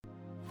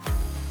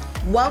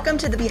Welcome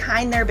to the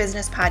Behind Their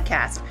Business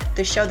podcast,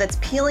 the show that's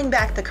peeling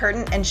back the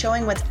curtain and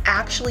showing what's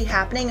actually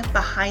happening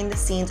behind the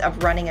scenes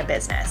of running a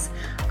business.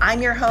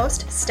 I'm your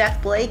host,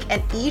 Steph Blake,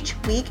 and each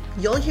week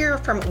you'll hear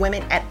from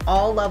women at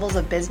all levels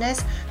of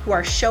business who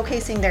are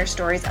showcasing their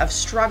stories of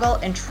struggle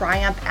and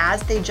triumph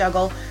as they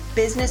juggle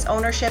business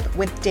ownership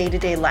with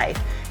day-to-day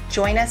life.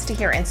 Join us to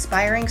hear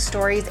inspiring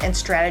stories and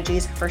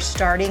strategies for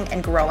starting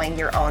and growing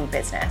your own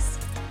business.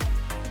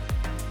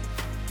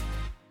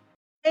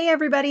 Hey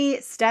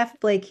everybody, Steph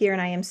Blake here,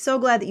 and I am so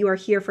glad that you are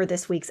here for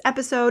this week's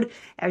episode.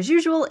 As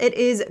usual, it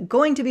is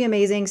going to be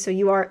amazing, so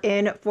you are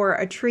in for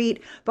a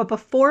treat. But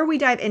before we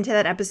dive into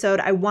that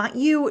episode, I want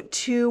you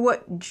to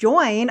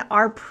join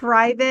our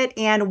private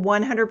and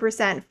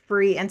 100%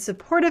 free and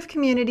supportive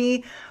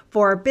community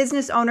for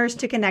business owners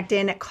to connect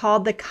in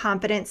called the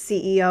Confident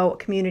CEO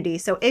Community.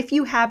 So if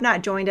you have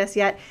not joined us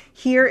yet,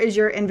 here is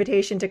your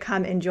invitation to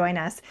come and join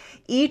us.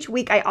 Each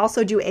week, I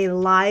also do a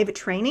live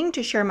training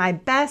to share my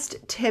best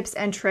tips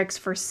and tricks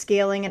for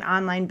scaling an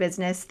online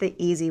business the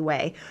easy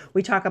way.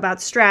 We talk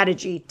about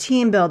strategy,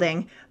 team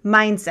building,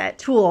 mindset,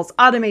 tools,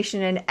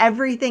 automation, and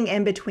everything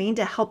in between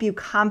to help you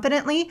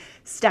confidently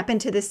step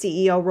into the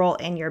CEO role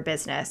in your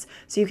business.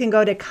 So you can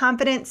go to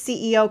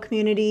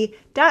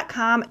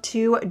confidentceocommunity.com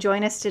to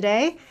join us today.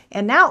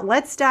 And now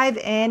let's dive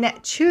in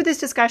to this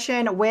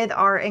discussion with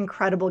our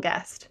incredible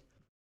guest.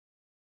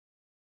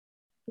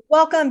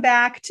 Welcome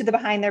back to the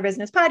Behind Their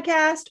Business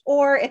podcast,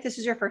 or if this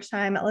is your first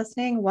time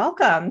listening,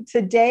 welcome.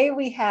 Today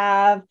we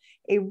have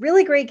a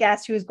really great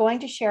guest who is going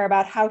to share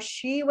about how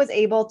she was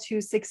able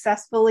to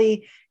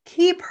successfully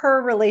keep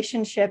her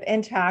relationship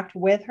intact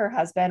with her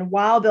husband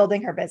while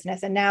building her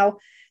business. And now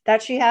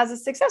that she has a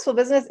successful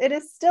business, it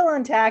is still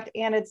intact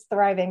and it's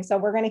thriving. So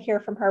we're going to hear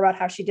from her about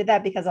how she did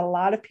that, because a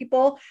lot of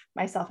people,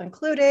 myself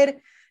included,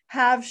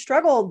 have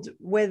struggled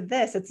with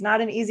this. It's not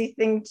an easy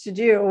thing to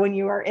do when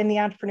you are in the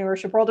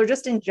entrepreneurship world, or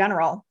just in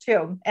general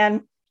too.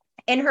 And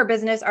in her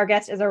business, our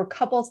guest is a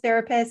couples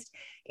therapist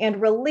and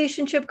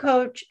relationship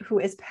coach who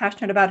is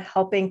passionate about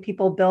helping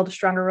people build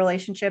stronger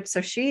relationships.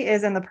 So she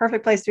is in the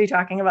perfect place to be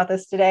talking about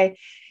this today.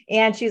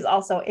 And she's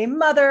also a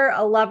mother,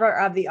 a lover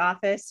of The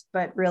Office,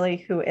 but really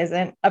who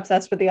isn't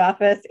obsessed with The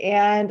Office,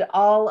 and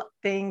all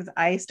things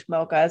iced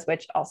mochas,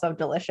 which also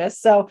delicious.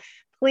 So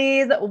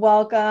please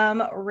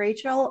welcome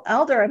Rachel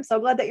Elder. I'm so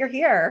glad that you're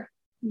here.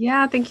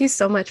 Yeah, thank you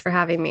so much for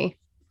having me.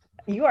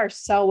 You are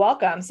so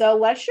welcome. So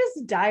let's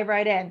just dive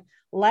right in.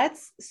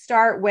 Let's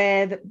start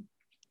with,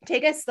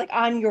 take us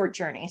on your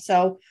journey.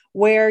 So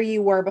where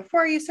you were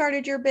before you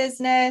started your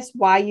business,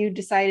 why you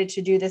decided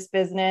to do this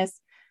business,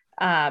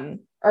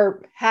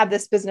 or have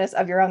this business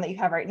of your own that you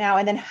have right now,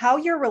 and then how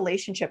your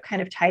relationship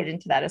kind of tied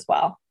into that as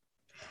well.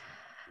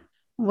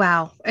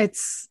 Wow,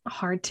 it's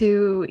hard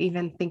to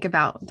even think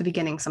about the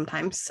beginning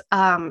sometimes.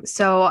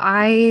 So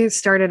I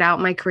started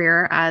out my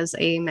career as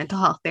a mental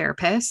health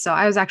therapist. So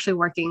I was actually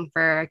working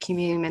for a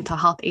community mental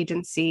health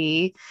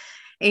agency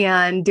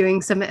and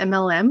doing some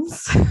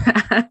MLMs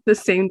at the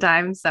same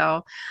time.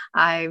 So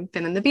I've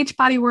been in the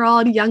Beachbody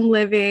world, Young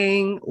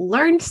Living,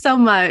 learned so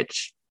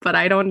much, but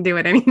I don't do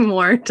it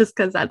anymore just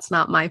because that's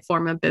not my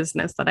form of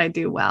business that I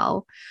do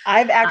well.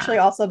 I've actually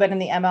also been in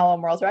the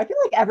MLM world, where I feel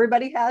like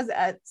everybody has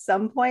at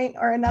some point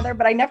or another,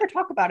 but I never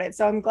talk about it.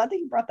 So I'm glad that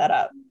you brought that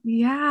up.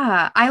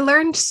 Yeah, I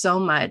learned so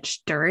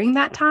much during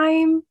that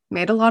time,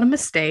 made a lot of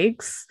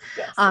mistakes,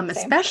 Yes,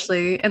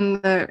 especially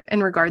in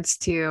regards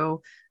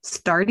to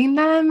starting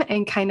them,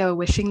 and kind of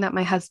wishing that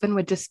my husband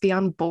would just be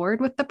on board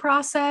with the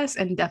process,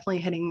 and definitely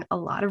hitting a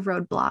lot of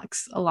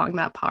roadblocks along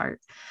that part.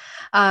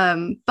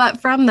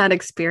 But from that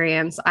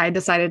experience, I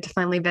decided to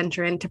finally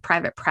venture into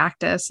private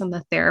practice in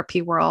the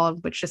therapy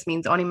world, which just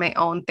means owning my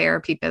own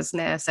therapy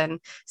business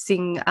and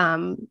seeing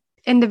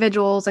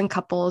individuals and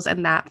couples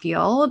in that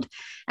field.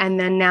 And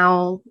then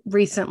now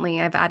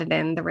recently I've added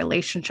in the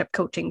relationship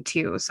coaching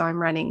too. So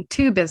I'm running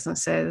 2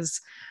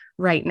 businesses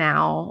right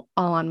now,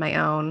 all on my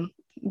own,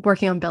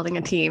 working on building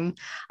a team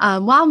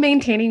while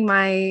maintaining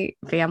my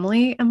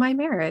family and my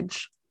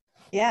marriage.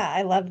 Yeah,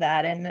 I love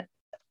that. And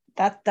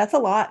that's a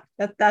lot.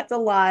 That's a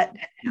lot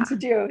to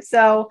do.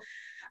 So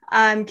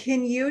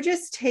can you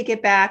just take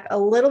it back a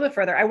little bit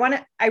further?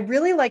 I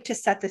really like to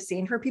set the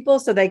scene for people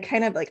so they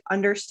kind of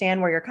understand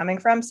where you're coming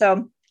from.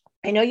 So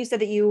I know you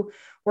said that you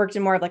worked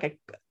in more of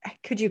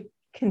could you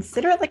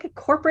consider it like a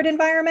corporate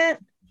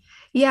environment?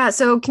 Yeah.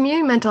 So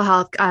community mental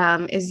health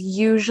is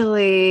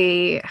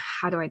usually,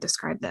 how do I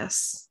describe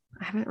this?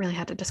 I haven't really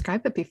had to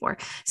describe it before.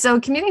 So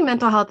community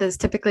mental health is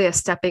typically a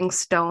stepping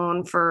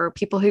stone for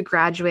people who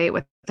graduate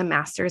with a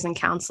master's in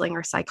counseling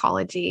or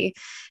psychology.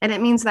 And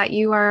it means that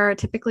you are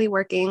typically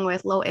working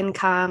with low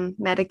income,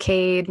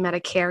 Medicaid,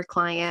 Medicare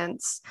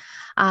clients.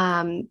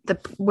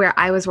 Where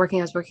I was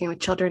working with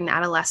children and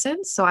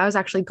adolescents. So I was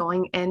actually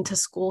going into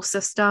school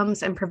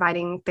systems and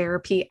providing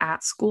therapy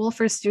at school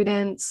for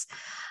students.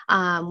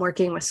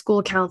 working with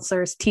school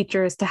counselors,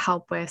 teachers to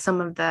help with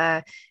some of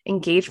the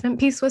engagement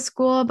piece with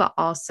school, but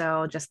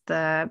also just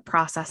the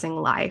processing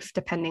life,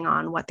 depending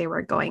on what they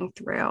were going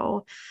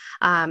through.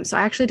 So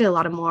I actually did a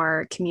lot of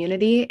more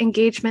community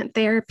engagement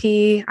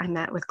therapy. I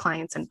met with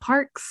clients in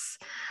parks.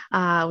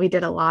 We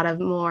did a lot of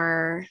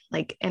more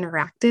like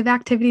interactive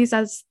activities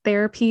as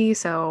therapy.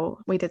 So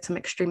we did some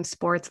extreme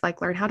sports,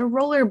 like learn how to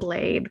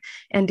rollerblade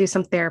and do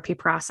some therapy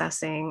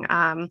processing.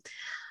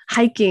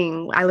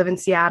 Hiking. I live in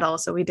Seattle,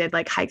 so we did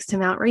like hikes to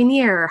Mount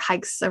Rainier,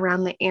 hikes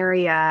around the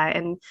area,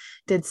 and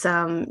did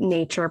some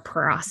nature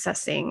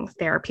processing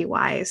therapy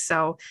wise.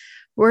 So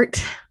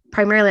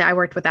I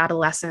worked with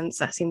adolescents.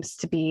 That seems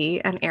to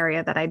be an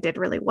area that I did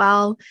really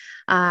well.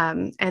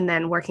 And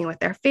then working with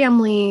their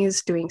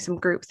families, doing some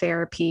group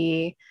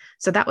therapy.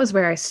 So that was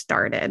where I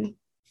started.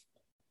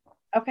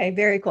 Okay,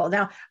 very cool.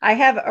 Now, I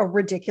have a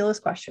ridiculous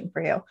question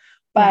for you.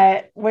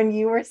 But when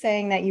you were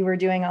saying that you were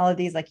doing all of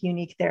these like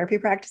unique therapy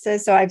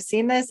practices, so I've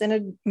seen this in a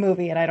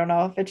movie and I don't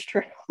know if it's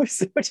true,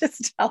 so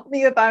just tell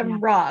me if I'm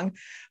wrong,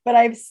 but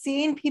I've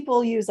seen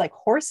people use like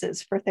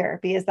horses for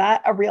therapy. Is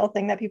that a real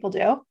thing that people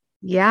do?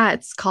 Yeah,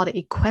 it's called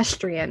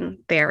equestrian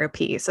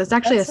therapy. So it's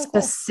actually a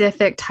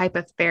specific type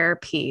of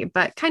therapy,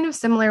 but kind of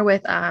similar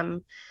with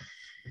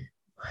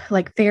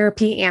like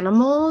therapy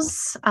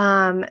animals.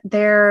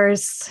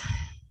 There's,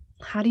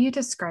 how do you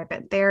describe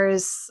it?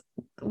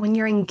 When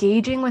you're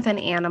engaging with an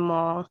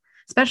animal,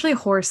 especially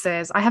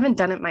horses, I haven't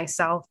done it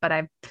myself, but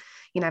I've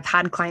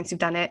had clients who've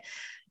done it.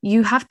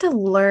 You have to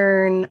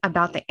learn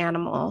about the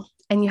animal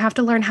and you have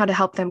to learn how to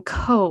help them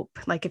cope.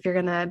 Like if you're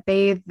going to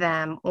bathe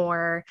them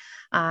or,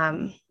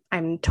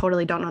 I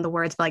totally don't know the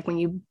words, but like when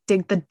you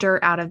dig the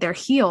dirt out of their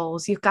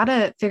heels, you've got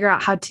to figure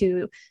out how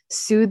to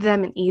soothe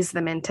them and ease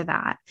them into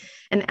that.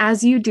 And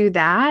as you do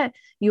that,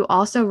 you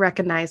also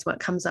recognize what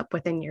comes up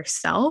within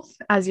yourself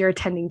as you're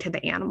attending to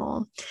the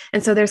animal.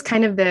 And so there's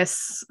kind of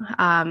this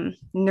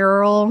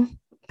neural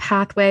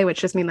pathway,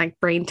 which just means like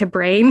brain to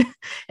brain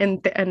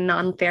in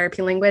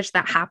non-therapy language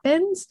that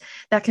happens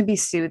that can be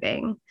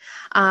soothing.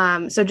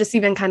 So just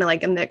even kind of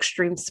like in the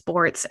extreme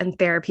sports and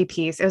therapy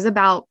piece, it was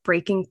about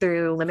breaking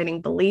through limiting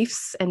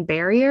beliefs and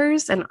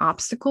barriers and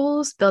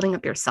obstacles, building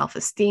up your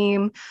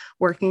self-esteem,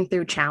 working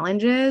through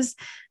challenges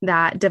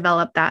that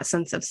develop that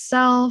sense of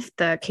self,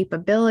 the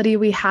capability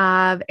we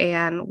have,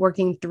 and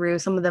working through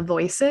some of the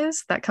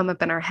voices that come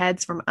up in our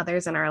heads from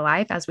others in our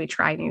life as we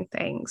try new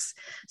things.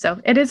 So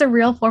it is a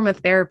real form of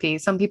therapy.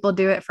 Some people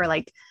do it for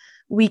like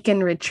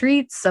weekend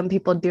retreats. Some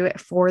people do it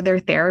for their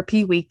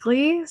therapy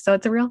weekly. So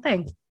it's a real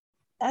thing.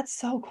 That's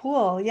so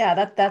cool.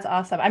 Yeah, that's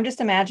awesome. I'm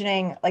just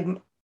imagining like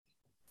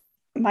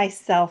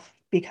myself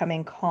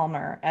becoming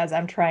calmer as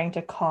I'm trying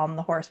to calm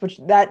the horse, which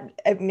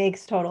it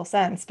makes total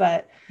sense,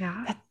 but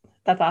yeah.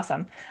 That's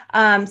awesome.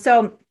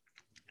 So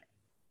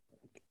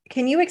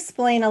can you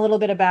explain a little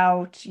bit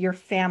about your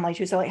family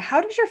too? So like, how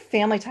did your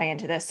family tie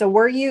into this? So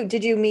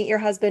did you meet your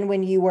husband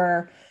when you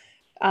were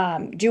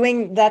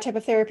doing that type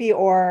of therapy,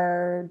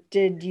 or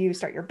did you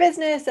start your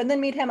business and then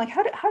meet him? Like,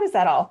 how does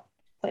that all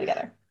play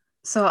together?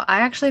 So I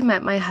actually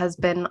met my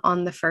husband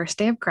on the first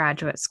day of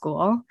graduate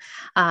school.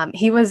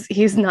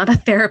 He's not a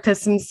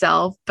therapist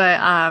himself, but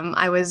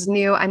I was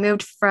new. I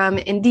moved from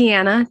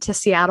Indiana to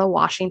Seattle,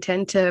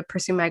 Washington to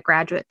pursue my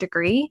graduate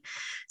degree.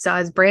 So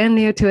I was brand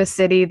new to a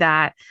city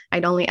that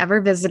I'd only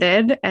ever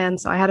visited. And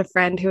so I had a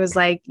friend who was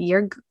like,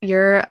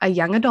 you're a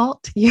young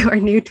adult. You are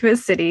new to a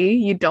city.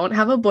 You don't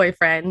have a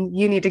boyfriend.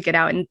 You need to get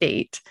out and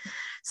date.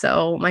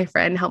 So my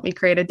friend helped me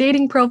create a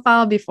dating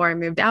profile before I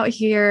moved out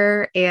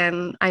here,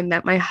 and I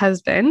met my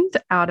husband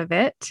out of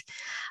it.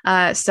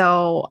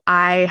 So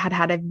I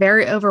had a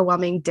very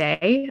overwhelming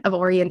day of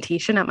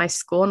orientation at my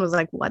school and was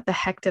like, what the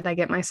heck did I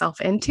get myself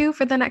into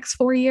for the next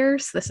 4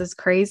 years? This is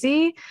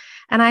crazy.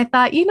 And I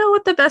thought, you know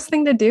what the best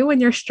thing to do when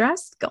you're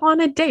stressed? Go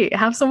on a date,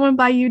 have someone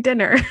buy you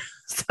dinner.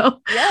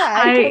 So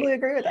yeah, I totally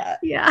agree with that.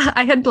 Yeah,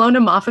 I had blown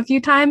him off a few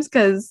times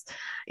because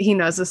he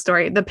knows the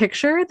story. The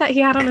picture that he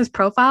had on his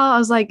profile, I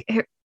was like,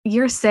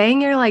 you're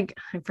saying you're like,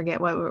 I forget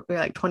what we're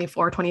like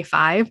 24,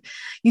 25.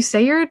 You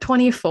say you're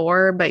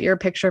 24, but your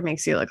picture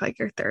makes you look like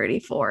you're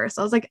 34.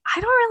 So I was like, I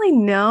don't really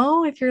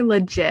know if you're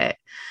legit.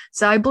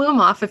 So I blew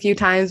him off a few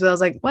times, but I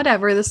was like,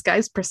 whatever, this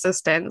guy's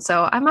persistent.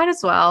 So I might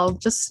as well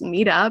just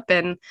meet up.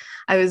 And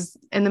I was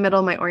in the middle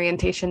of my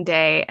orientation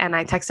day and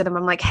I texted him.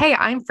 I'm like, hey,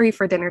 I'm free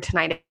for dinner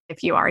tonight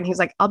if you are. And he's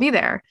like, I'll be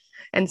there.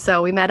 And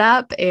so we met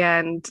up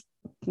and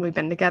we've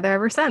been together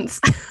ever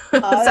since.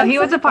 So he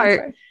was a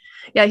part.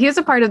 Yeah, he was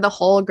a part of the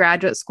whole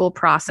graduate school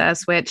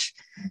process, which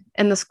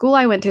in the school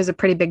I went to is a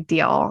pretty big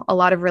deal. A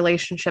lot of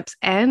relationships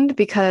end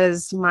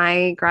because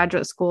my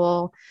graduate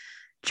school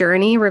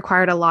journey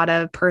required a lot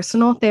of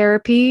personal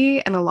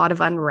therapy and a lot of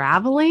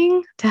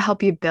unraveling to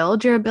help you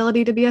build your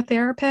ability to be a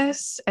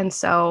therapist. And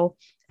so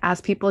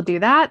as people do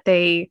that,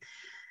 they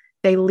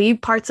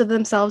leave parts of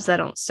themselves that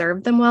don't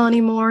serve them well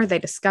anymore. They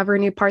discover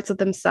new parts of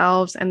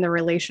themselves, and the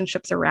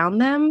relationships around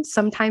them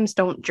sometimes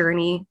don't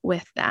journey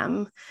with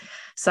them.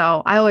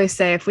 So I always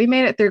say, if we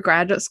made it through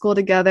graduate school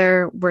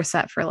together, we're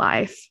set for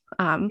life.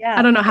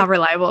 I don't know how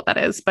reliable that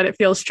is, but it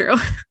feels true.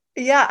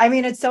 Yeah, I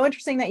mean, it's so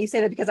interesting that you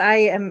say that because I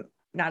am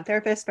not a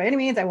therapist by any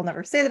means. I will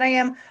never say that I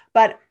am,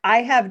 but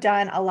I have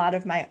done a lot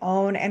of my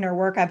own inner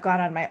work. I've gone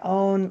on my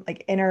own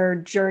like inner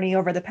journey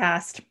over the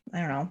past, I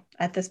don't know,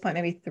 at this point,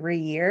 maybe 3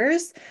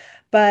 years.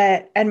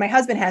 And my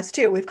husband has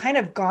too. We've kind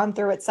of gone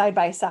through it side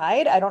by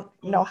side. I don't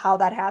know how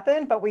that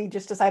happened, but we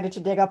just decided to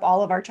dig up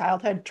all of our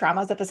childhood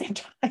traumas at the same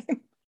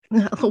time.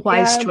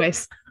 Wise And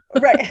choice.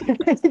 right,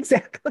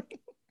 exactly.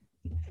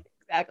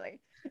 Exactly.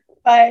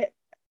 But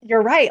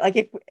you're right. Like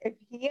if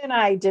he and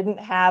I didn't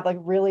have like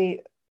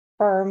really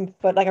firm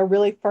foot, like a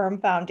really firm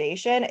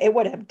foundation, it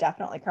would have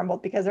definitely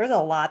crumbled because there's a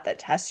lot that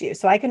tests you.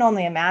 So I can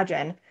only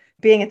imagine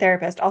being a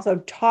therapist, also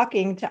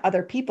talking to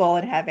other people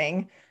and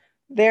having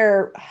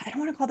their, I don't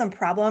want to call them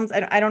problems.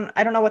 I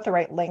don't know what the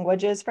right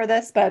language is for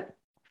this, but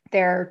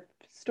their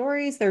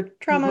stories, their Hmm.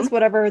 traumas,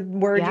 whatever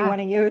word you Yeah.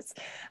 want to use,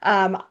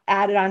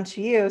 added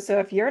onto you. So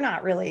if you're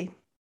not really,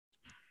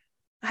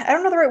 I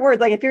don't know the right word.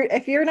 Like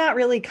if you're not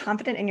really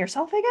confident in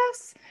yourself, I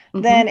guess,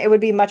 Hmm. then it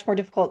would be much more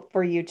difficult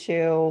for you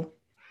to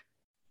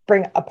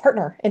bring a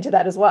partner into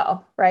that as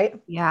well, right?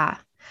 Yeah.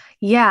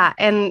 Yeah.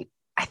 And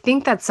I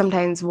think that's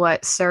sometimes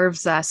what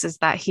serves us is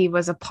that he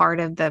was a part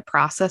of the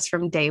process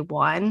from day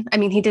one. I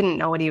mean, he didn't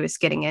know what he was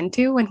getting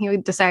into when he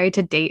decided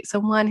to date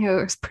someone who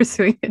was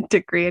pursuing a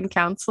degree in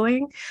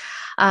counseling.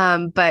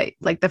 But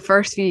like the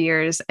first few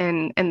years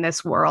in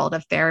this world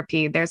of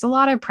therapy, there's a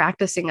lot of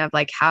practicing of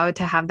like how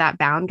to have that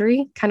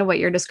boundary, kind of what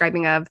you're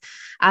describing of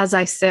as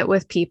I sit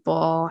with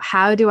people,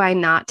 how do I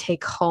not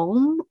take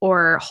home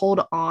or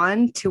hold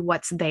on to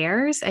what's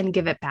theirs and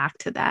give it back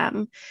to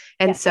them?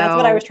 And Yes, that's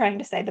what I was so trying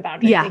to say, the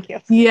boundary. yeah. Thank you.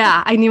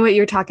 Yeah, I knew what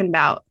you were talking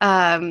about.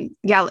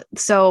 Yeah,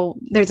 so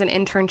there's an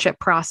internship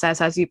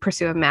process as you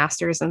pursue a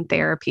master's in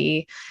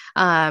therapy.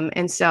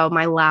 And so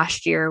my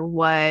last year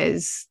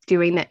was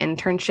doing the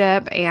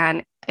internship,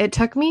 and it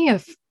took me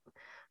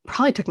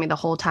probably took me the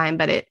whole time,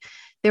 but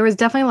there was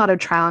definitely a lot of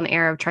trial and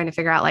error of trying to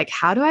figure out like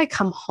how do I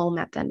come home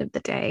at the end of the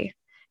day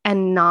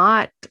and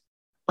not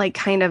like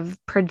kind of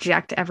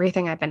project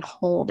everything I've been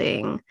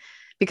holding,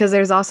 because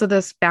there's also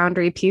this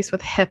boundary piece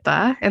with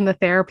HIPAA in the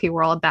therapy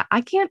world that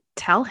I can't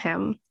tell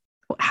him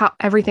how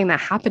everything that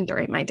happened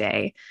during my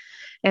day.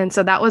 And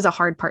so that was a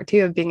hard part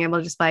too of being able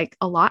to just like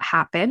a lot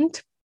happened.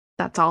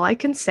 That's all I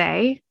can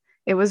say.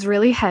 It was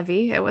really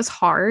heavy. It was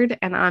hard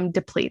and I'm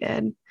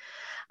depleted.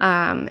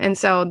 And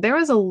so there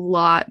was a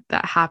lot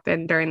that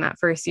happened during that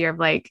first year of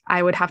like,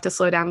 I would have to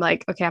slow down,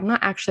 like, okay, I'm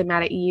not actually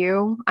mad at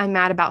you. I'm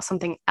mad about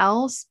something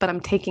else, but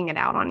I'm taking it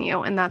out on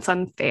you. And that's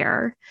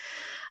unfair.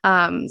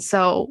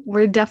 So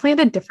we're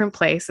definitely at a different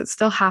place. It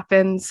still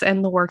happens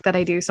in the work that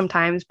I do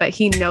sometimes, but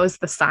he knows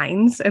the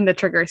signs and the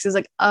triggers. He's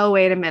like, oh,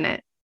 wait a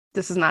minute.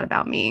 This is not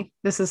about me.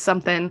 This is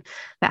something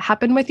that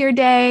happened with your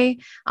day.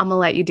 I'm going to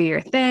let you do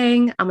your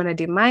thing. I'm going to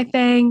do my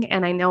thing.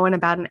 And I know in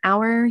about an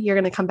hour, you're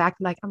going to come back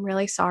and be like, I'm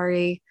really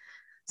sorry.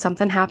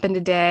 Something happened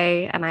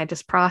today and I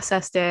just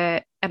processed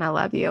it and I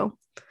love you.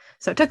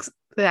 So it took,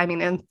 I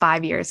mean, in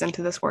 5 years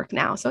into this work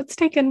now. So it's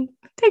taken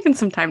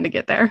some time to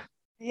get there.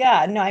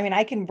 Yeah, no, I mean,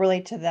 I can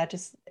relate to that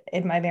just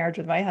in my marriage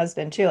with my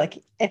husband too.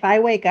 Like if I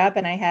wake up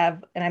and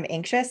I'm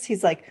anxious,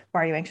 he's like,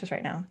 "Why are you anxious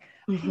right now?"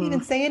 I didn't Mm-hmm.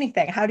 even say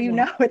anything. How do you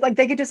Yeah. know? Like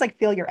they could just like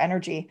feel your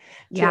energy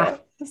Yeah.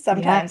 too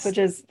sometimes, Yes. which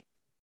is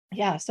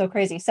yeah, so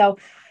crazy. So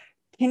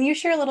can you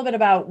share a little bit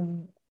about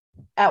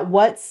at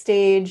what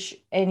stage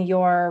in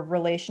your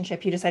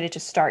relationship you decided to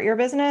start your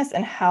business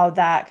and how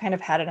that kind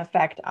of had an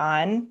effect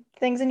on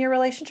things in your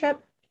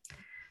relationship?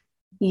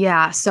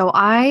 Yeah. So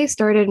I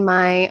started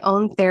my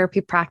own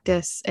therapy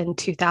practice in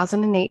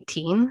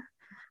 2018.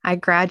 I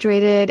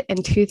graduated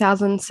in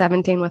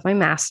 2017 with my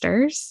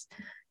master's,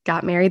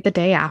 got married the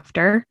day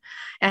after,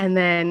 and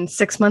then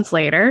 6 months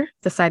later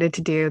decided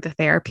to do the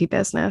therapy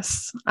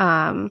business.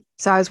 So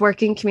I was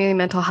working community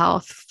mental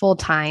health full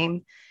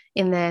time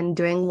and then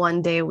doing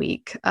 1 day a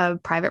week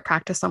of private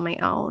practice on my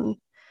own.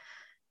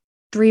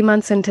 3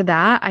 months into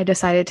that, I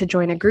decided to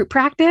join a group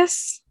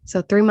practice.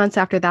 So 3 months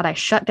after that, I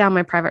shut down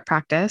my private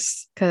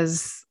practice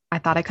because I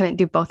thought I couldn't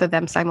do both of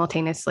them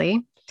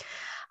simultaneously.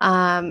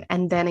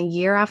 And then a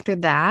year after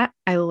that,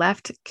 I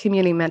left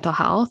community mental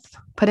health,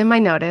 put in my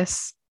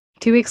notice.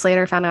 2 weeks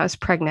later, found out I was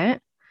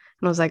pregnant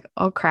and was like,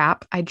 oh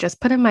crap, I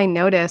just put in my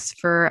notice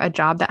for a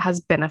job that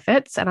has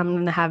benefits and I'm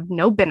going to have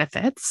no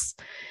benefits.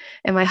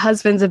 And my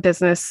husband's a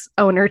business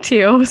owner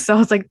too. So I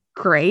was like,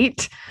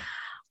 great.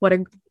 What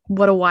a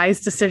what a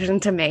wise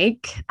decision to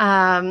make.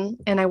 And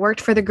I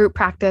worked for the group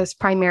practice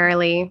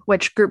primarily,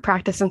 which group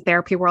practice in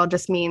therapy world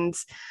just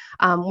means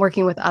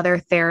working with other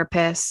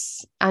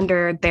therapists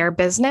under their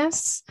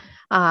business.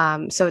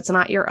 So it's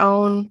not your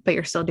own, but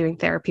you're still doing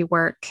therapy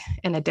work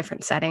in a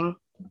different setting.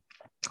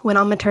 Went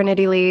on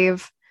maternity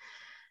leave.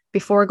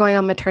 Before going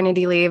on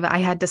maternity leave, I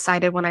had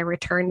decided when I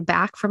returned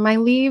back from my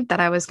leave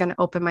that I was going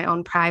to open my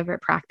own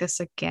private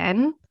practice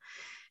again.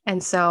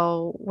 And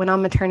so went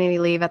on maternity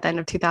leave at the end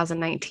of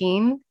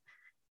 2019,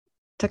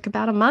 took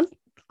about a month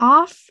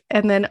off,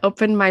 and then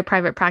opened my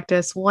private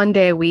practice 1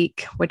 day a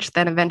week, which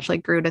then eventually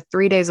grew to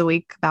 3 days a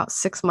week about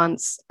 6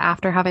 months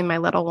after having my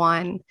little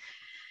one.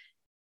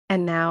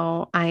 And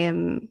now I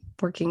am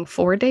working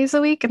 4 days a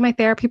week in my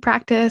therapy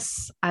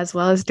practice, as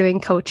well as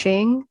doing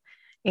coaching.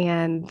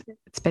 And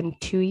it's been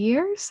 2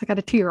 years. I got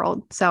a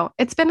 2-year-old. So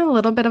it's been a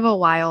little bit of a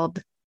lot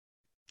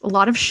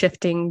of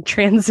shifting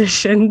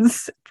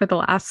transitions for the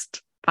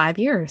last 5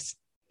 years.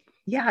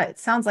 Yeah, it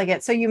sounds like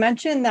it. So you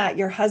mentioned that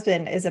your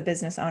husband is a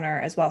business owner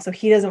as well. So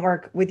he doesn't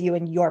work with you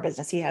in your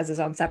business. He has his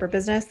own separate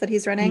business that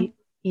he's running.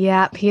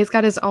 Yeah, he's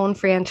got his own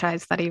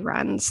franchise that he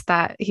runs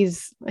that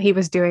he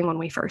was doing when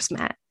we first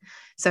met.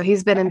 So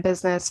he's been in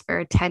business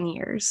for 10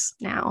 years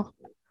now.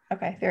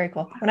 Okay, very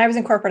cool. When I was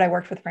in corporate, I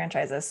worked with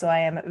franchises, so I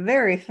am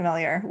very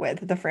familiar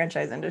with the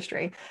franchise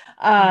industry.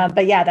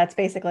 But yeah, that's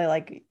basically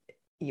like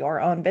your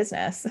own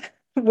business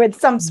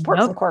with some support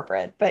from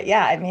corporate. But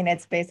yeah, I mean,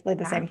 it's basically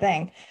the same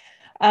thing.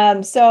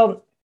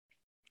 So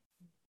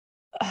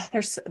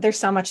there's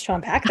so much to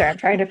unpack there. I'm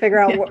trying to figure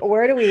out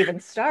where do we even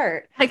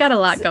start? I got a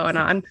lot going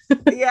on.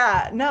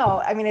 Yeah,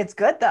 no, I mean, it's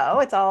good though.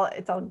 It's all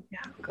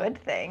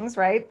good things,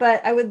 right?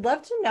 But I would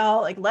love to know,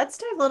 like, let's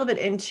dive a little bit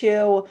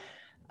into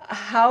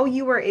how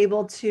you were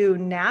able to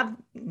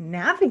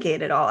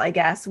navigate it all, I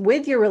guess,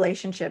 with your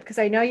relationship. Because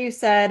I know you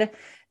said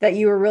that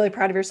you were really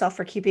proud of yourself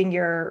for keeping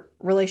your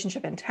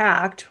relationship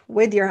intact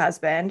with your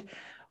husband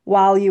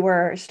while you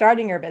were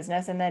starting your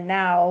business. And then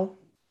now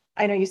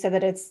I know you said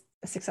that it's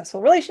a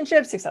successful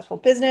relationship, successful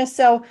business.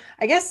 So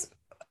I guess,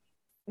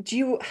 do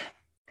you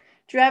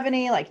have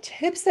any like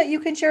tips that you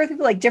can share with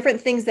people, like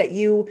different things that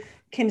you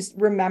can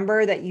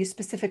remember that you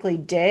specifically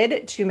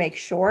did to make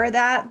sure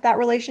that that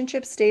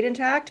relationship stayed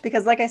intact?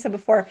 Because like I said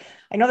before,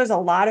 I know there's a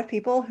lot of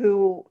people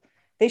who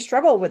they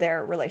struggle with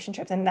their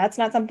relationships, and that's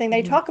not something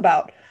they talk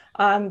about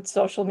on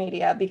social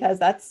media because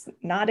that's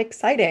not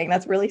exciting.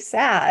 That's really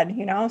sad,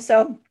 you know?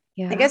 So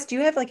I guess, do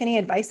you have like any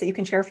advice that you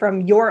can share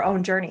from your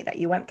own journey that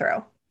you went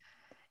through?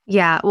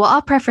 Yeah, well,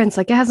 I'll preference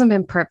like it hasn't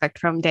been perfect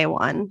from day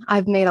one.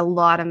 I've made a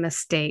lot of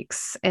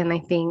mistakes, and I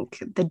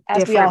think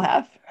As we all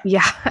have.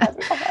 Yeah.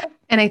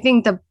 And I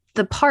think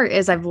the part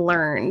is I've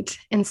learned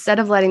instead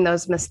of letting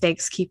those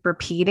mistakes keep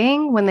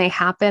repeating when they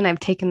happen, I've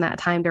taken that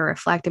time to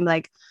reflect and be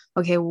like,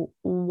 okay,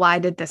 why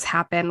did this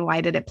happen?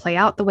 Why did it play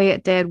out the way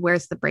it did?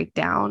 Where's the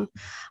breakdown?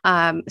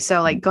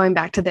 So like going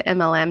back to the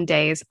MLM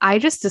days, I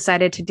just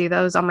decided to do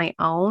those on my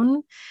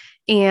own.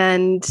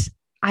 And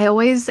I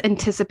always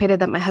anticipated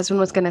that my husband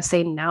was going to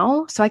say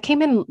no. So I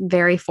came in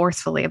very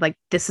forcefully, like,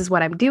 this is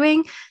what I'm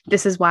doing.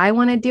 This is why I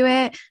want to do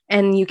it.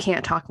 And you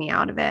can't talk me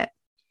out of it.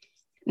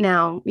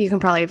 Now, you can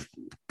probably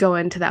go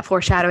into that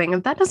foreshadowing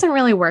of that doesn't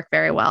really work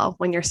very well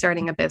when you're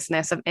starting a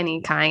business of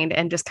any kind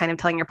and just kind of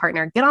telling your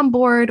partner, get on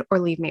board or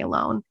leave me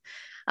alone.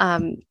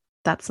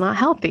 That's not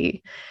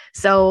healthy.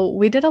 So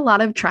we did a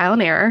lot of trial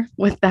and error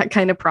with that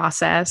kind of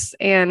process.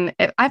 And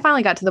I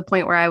finally got to the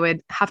point where I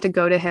would have to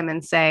go to him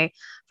and say,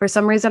 for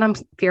some reason, I'm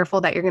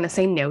fearful that you're going to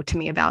say no to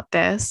me about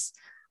this.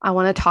 I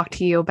want to talk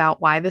to you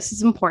about why this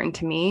is important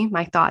to me,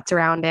 my thoughts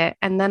around it.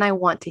 And then I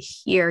want to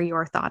hear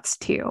your thoughts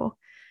too.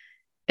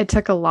 It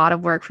took a lot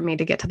of work for me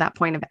to get to that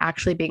point of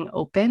actually being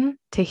open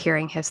to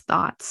hearing his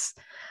thoughts.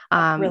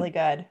 Really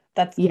good.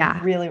 That's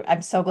really,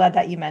 I'm so glad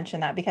that you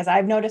mentioned that because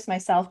I've noticed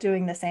myself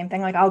doing the same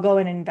thing. Like I'll go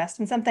in and invest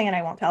in something and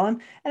I won't tell him.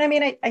 And I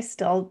mean, I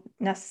still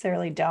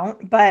necessarily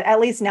don't, but at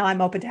least now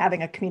I'm open to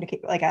having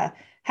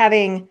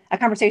having a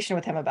conversation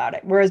with him about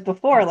it. Whereas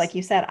before, like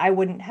you said, I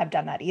wouldn't have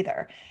done that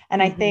either.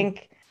 And I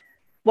think,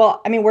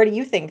 well, I mean, where do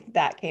you think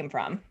that came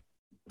from?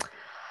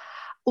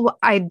 Well,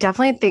 I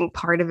definitely think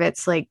part of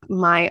it's like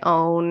my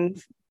own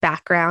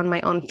background,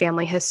 my own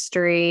family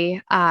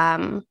history.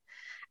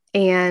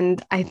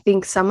 And I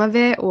think some of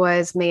it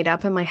was made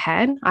up in my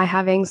head. I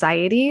have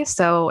anxiety.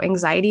 So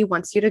anxiety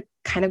wants you to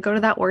kind of go to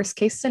that worst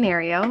case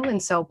scenario.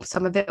 And so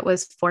some of it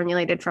was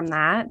formulated from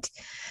that.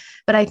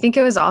 But I think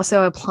it was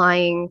also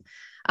applying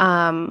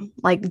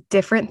like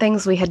different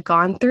things we had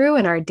gone through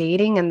in our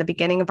dating and the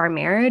beginning of our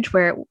marriage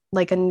where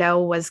like a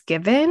no was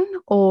given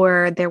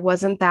or there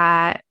wasn't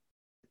that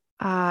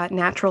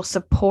natural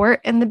support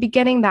in the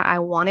beginning that I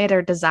wanted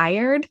or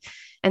desired.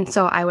 And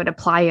so I would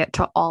apply it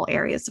to all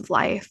areas of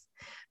life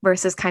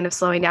versus kind of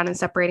slowing down and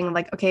separating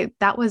like, okay,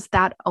 that was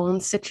that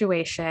own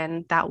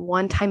situation, that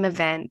one-time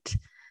event.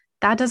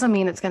 That doesn't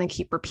mean it's going to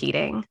keep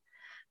repeating.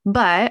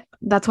 But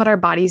that's what our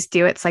bodies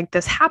do. It's like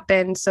this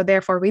happened. So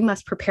therefore we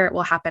must prepare it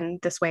will happen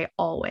this way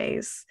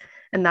always.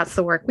 And that's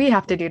the work we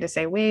have to do to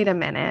say, wait a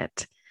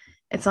minute,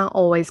 it's not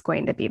always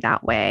going to be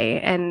that way.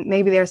 And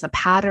maybe there's a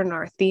pattern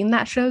or a theme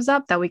that shows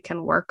up that we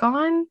can work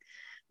on.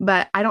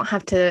 But I don't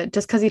have to,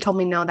 just because he told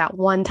me no that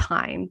one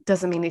time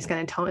doesn't mean he's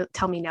going to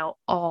tell me no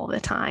all the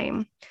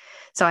time.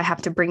 So I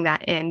have to bring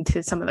that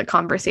into some of the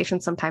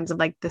conversations sometimes of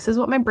like, this is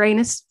what my brain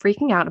is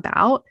freaking out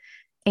about.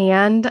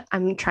 And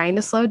I'm trying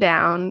to slow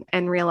down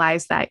and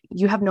realize that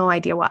you have no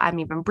idea what I'm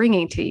even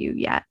bringing to you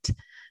yet.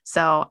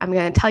 So I'm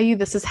going to tell you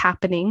this is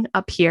happening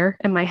up here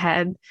in my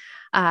head.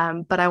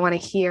 But I want to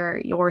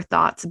hear your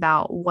thoughts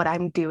about what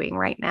I'm doing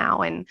right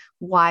now and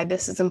why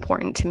this is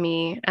important to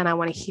me. And I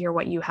want to hear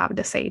what you have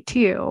to say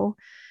too,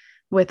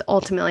 with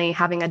ultimately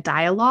having a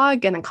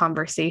dialogue and a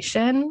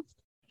conversation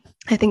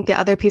I think the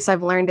other piece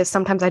I've learned is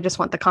sometimes I just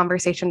want the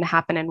conversation to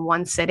happen in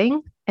one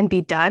sitting and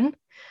be done.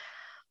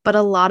 But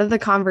a lot of the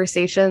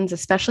conversations,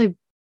 especially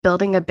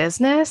building a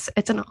business,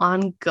 it's an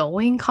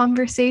ongoing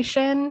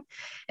conversation.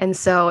 And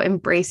so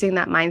embracing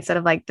that mindset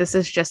of like, this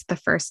is just the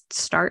first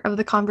start of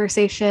the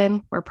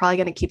conversation. We're probably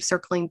going to keep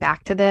circling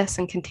back to this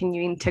and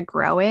continuing to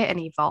grow it and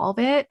evolve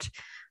it.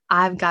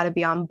 I've got to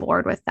be on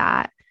board with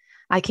that.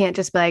 I can't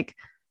just be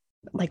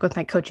like with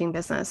my coaching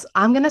business,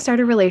 I'm going to start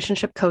a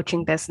relationship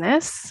coaching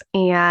business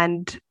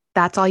and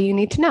that's all you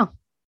need to know.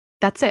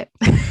 That's it.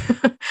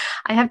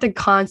 I have to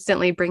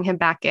constantly bring him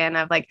back in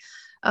of like,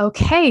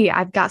 okay,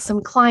 I've got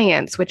some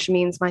clients, which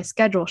means my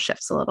schedule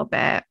shifts a little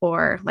bit,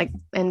 or like,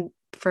 and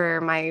for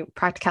my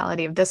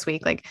practicality of this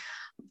week, like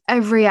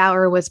every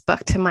hour was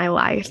booked in my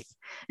life.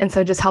 And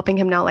so just helping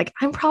him know, like,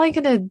 I'm probably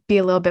going to be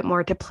a little bit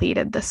more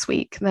depleted this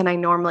week than I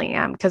normally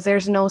am because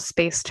there's no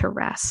space to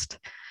rest.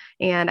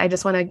 And I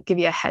just want to give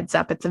you a heads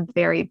up. It's a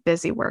very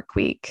busy work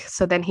week.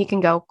 So then he can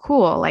go,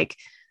 cool, like,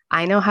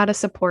 I know how to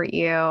support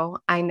you.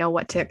 I know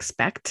what to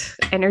expect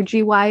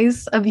energy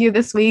wise of you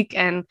this week.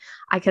 And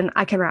I can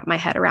wrap my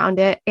head around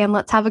it. And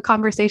let's have a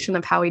conversation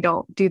of how we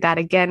don't do that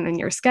again in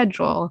your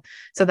schedule.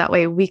 So that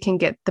way we can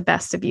get the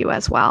best of you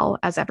as well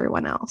as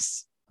everyone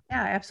else.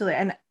 Yeah, absolutely.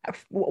 And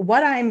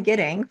what I'm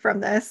getting from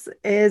this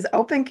is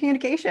open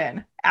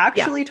communication.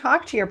 Actually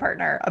talk to your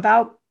partner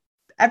about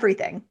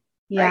everything.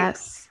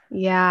 Yes. Right?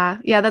 Yeah.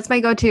 Yeah. That's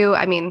my go-to.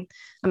 I mean,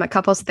 I'm a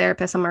couples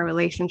therapist. I'm a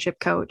relationship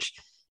coach.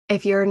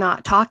 If you're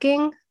not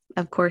talking,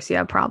 of course you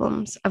have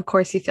problems. Of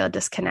course you feel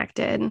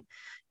disconnected.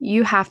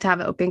 You have to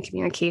have open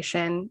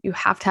communication. You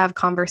have to have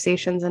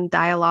conversations and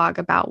dialogue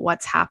about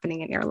what's happening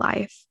in your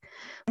life,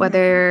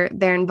 whether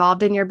they're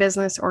involved in your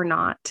business or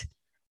not.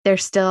 They're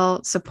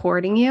still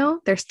supporting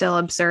you. They're still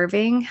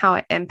observing how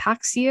it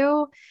impacts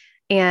you.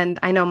 And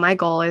I know my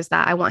goal is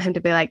that I want him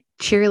to be like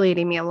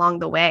cheerleading me along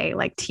the way,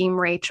 like Team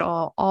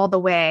Rachel all the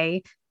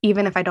way,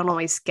 even if I don't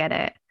always get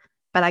it.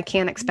 But I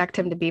can't expect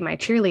him to be my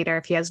cheerleader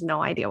if he has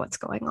no idea what's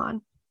going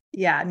on.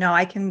 Yeah, no,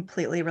 I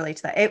completely relate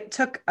to that. It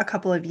took a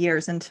couple of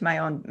years into my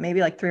own,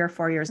 maybe like 3 or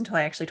 4 years until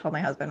I actually told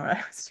my husband what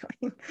I was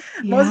doing.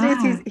 Yeah.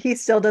 Most days he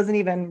still doesn't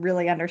even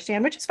really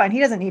understand, which is fine.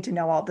 He doesn't need to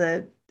know all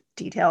the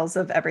details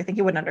of everything.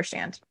 He wouldn't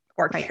understand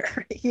or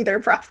care either,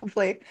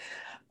 probably.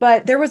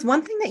 But there was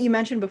one thing that you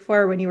mentioned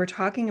before when you were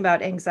talking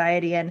about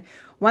anxiety. And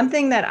one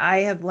thing that I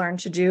have learned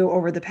to do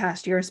over the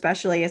past year,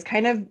 especially, is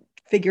kind of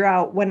figure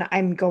out when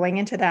I'm going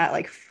into that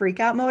like freak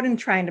out mode and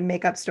trying to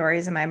make up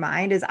stories in my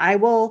mind is I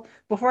will,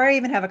 before I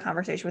even have a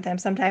conversation with him,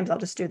 sometimes I'll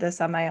just do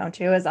this on my own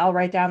too, is I'll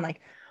write down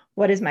like,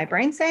 what is my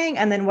brain saying?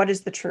 And then what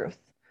is the truth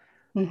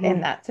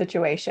in that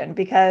situation?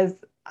 Because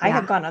I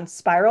have gone on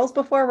spirals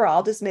before where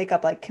I'll just make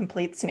up like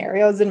complete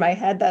scenarios in my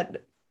head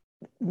that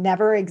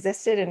never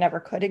existed and never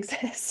could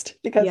exist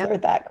because they're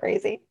that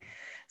crazy.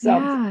 So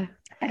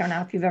I don't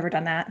know if you've ever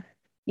done that.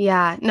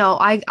 Yeah, no,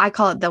 I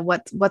call it the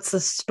what's the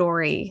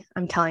story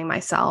I'm telling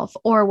myself,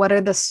 or what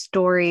are the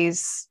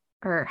stories,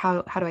 or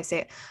how do I say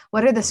it?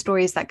 What are the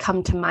stories that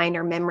come to mind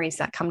or memories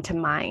that come to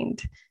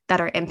mind that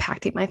are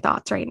impacting my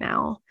thoughts right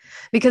now?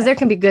 Because there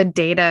can be good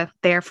data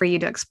there for you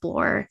to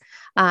explore.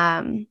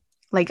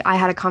 Like I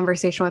had a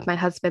conversation with my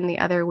husband the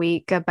other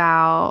week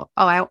about,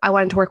 I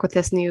wanted to work with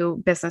this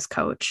new business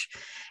coach.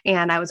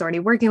 And I was already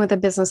working with a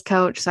business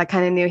coach. So I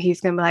kind of knew he's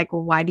going to be like,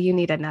 well, why do you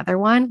need another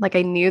one? Like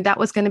I knew that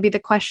was going to be the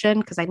question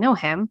because I know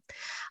him.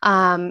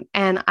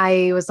 And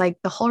I was like,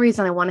 the whole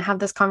reason I want to have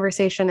this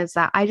conversation is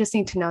that I just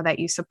need to know that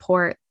you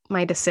support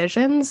my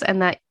decisions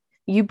and that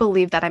you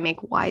believe that I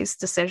make wise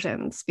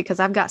decisions, because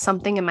I've got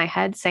something in my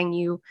head saying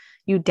you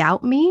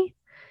doubt me.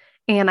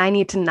 And I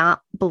need to not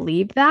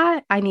believe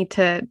that. I need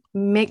to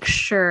make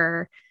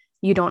sure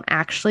you don't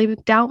actually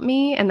doubt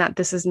me and that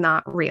this is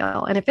not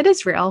real. And if it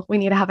is real, we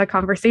need to have a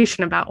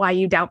conversation about why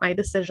you doubt my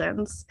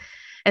decisions.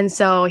 And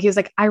so he was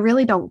like, I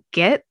really don't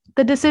get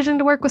the decision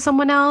to work with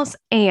someone else.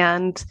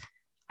 And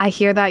I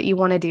hear that you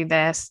want to do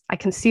this. I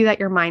can see that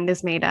your mind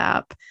is made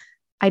up.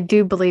 I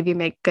do believe you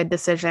make good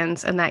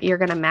decisions and that you're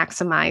going to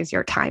maximize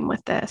your time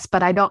with this.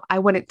 But I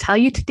wouldn't tell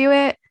you to do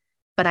it,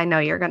 but I know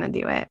you're going to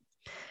do it.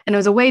 And it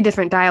was a way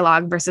different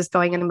dialogue versus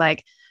going in and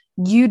like,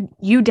 you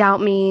doubt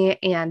me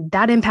and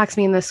that impacts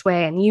me in this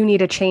way and you need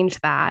to change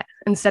that.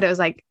 Instead, it was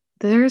like,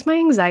 there's my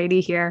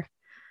anxiety here.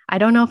 I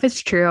don't know if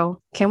it's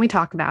true. Can we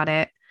talk about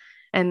it?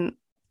 And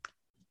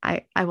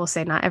I will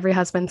say not every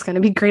husband's going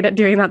to be great at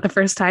doing that the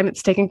first time.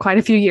 It's taken quite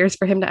a few years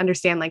for him to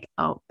understand like,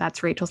 oh,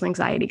 that's Rachel's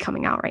anxiety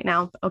coming out right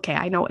now. Okay,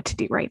 I know what to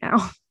do right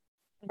now.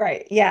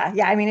 Right. Yeah.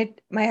 Yeah. I mean,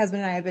 my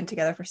husband and I have been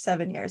together for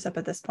 7 years up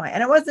at this point,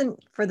 and it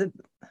wasn't for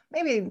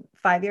maybe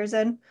 5 years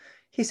in,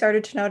 he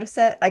started to notice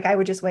it. Like I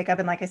would just wake up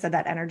and like I said,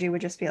 that energy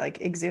would just be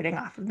like exuding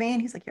off of me.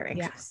 And he's like, you're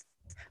anxious.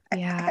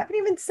 Yeah. I haven't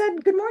even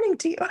said good morning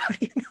to you. How do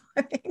you know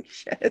I'm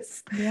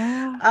anxious?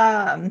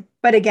 Yeah.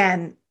 But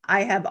again,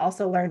 I have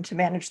also learned to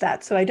manage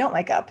that. So I don't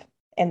wake up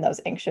in those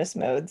anxious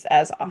moods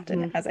as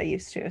often as I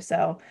used to.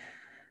 So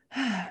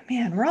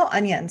man, we're all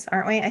onions,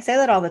 aren't we? I say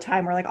that all the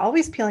time. We're like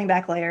always peeling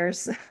back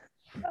layers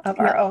of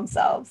our own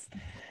selves.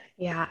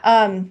 Yeah.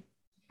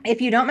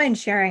 If you don't mind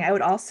sharing, I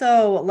would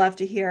also love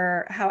to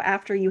hear how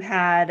after you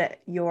had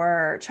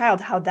your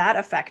child, how that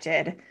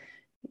affected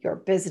your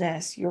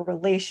business, your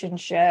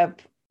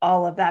relationship,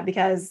 all of that,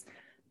 because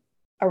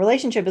a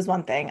relationship is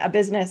one thing, a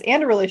business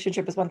and a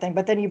relationship is one thing,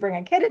 but then you bring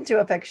a kid into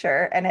a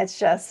picture and it's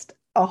just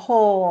a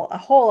whole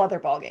other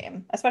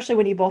ballgame, especially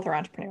when you both are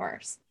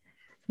entrepreneurs.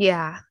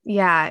 Yeah,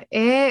 yeah.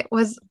 It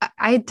was,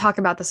 I talk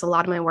about this a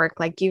lot in my work.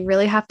 Like, you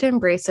really have to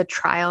embrace a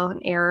trial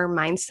and error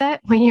mindset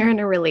when you're in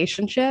a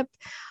relationship.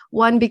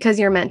 One, because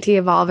you're meant to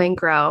evolve and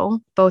grow,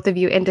 both of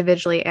you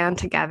individually and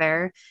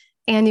together.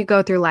 And you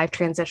go through life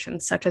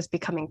transitions, such as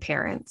becoming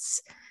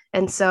parents.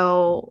 And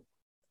so,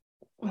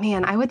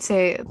 man, I would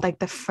say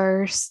like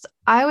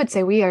I would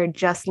say we are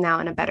just now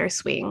in a better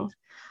swing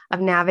of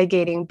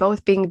navigating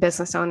both being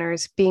business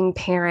owners, being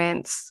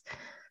parents.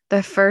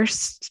 The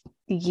first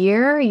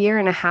year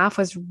and a half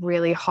was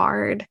really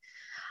hard.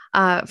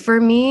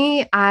 For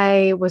me,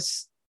 I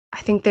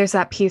think there's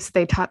that piece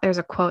they taught, there's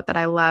a quote that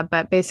I love,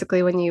 but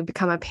basically, when you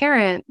become a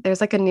parent,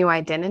 there's like a new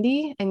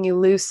identity and you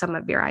lose some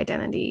of your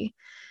identity.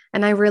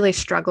 And I really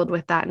struggled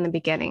with that in the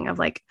beginning of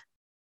like,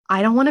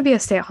 I don't want to be a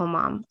stay-at-home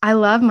mom. I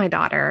love my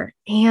daughter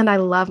and I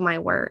love my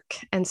work.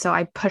 And so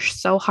I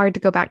pushed so hard to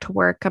go back to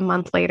work a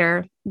month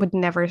later, would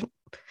never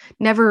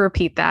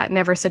repeat that,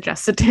 never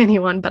suggest it to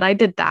anyone, but I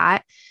did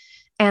that.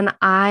 And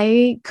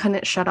I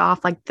couldn't shut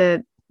off like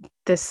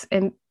this,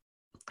 and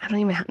I don't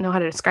even know how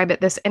to describe it,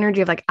 this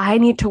energy of like, I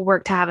need to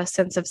work to have a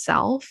sense of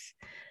self.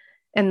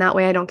 And that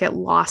way I don't get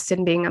lost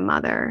in being a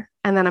mother.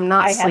 And then I'm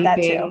not I had that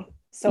too. sleeping.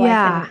 So I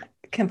Yeah. can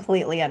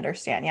completely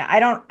understand. Yeah. I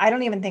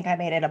don't even think I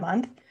made it a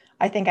month.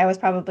 I think I was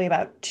probably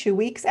about 2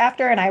 weeks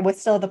after, and I was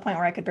still at the point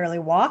where I could barely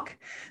walk.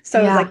 So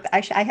it was Yeah.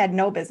 like I had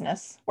no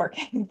business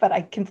working, but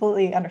I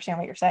completely understand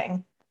what you're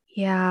saying.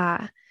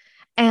 Yeah.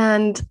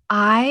 And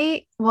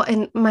my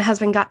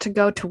husband got to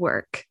go to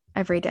work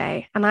every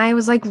day. And I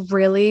was like,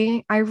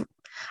 really, I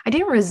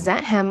didn't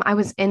resent him. I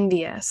was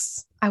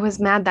envious. I was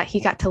mad that he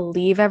got to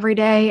leave every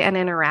day and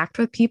interact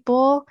with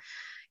people,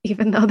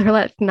 even though they're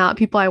like not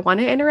people I want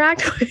to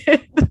interact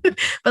with.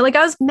 But like,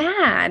 I was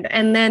mad.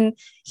 And then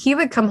he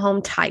would come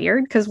home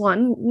tired because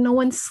one, no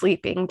one's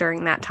sleeping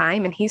during that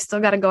time. And he's still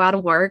got to go out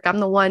of work. I'm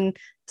the one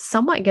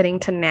somewhat getting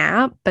to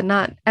nap, but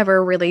not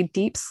ever really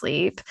deep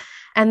sleep.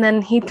 And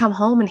then he'd come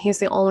home and he's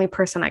the only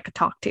person I could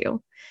talk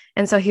to.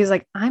 And so he's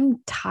like,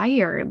 I'm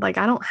tired. Like,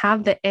 I don't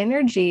have the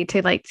energy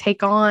to like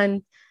take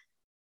on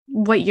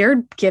what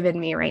you're giving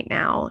me right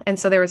now. And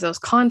so there was those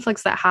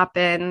conflicts that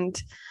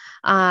happened.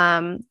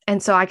 And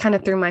so I kind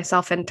of threw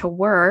myself into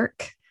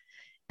work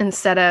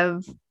instead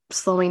of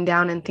slowing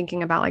down and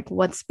thinking about like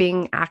what's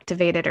being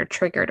activated or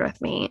triggered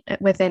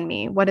within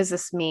me. What does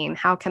this mean?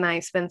 How can I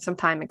spend some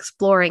time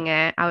exploring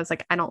it? I was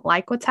like, I don't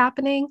like what's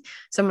happening,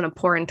 so I'm going to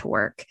pour into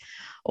work,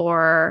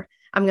 or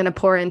I'm going to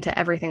pour into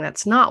everything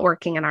that's not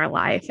working in our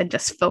life and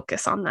just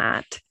focus on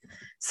that.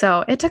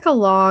 So it took a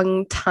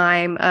long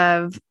time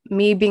of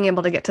me being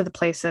able to get to the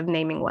place of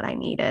naming what I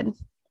needed.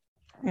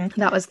 Mhm.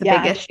 That was the big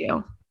Yeah.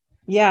 issue.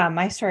 Yeah.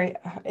 My story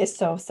is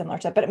so similar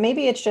to that, but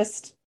maybe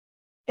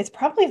it's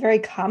probably a very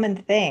common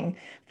thing.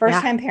 First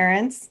Yeah. time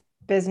parents,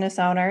 business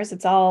owners,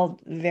 it's all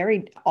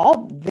very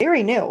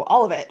new,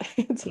 all of it.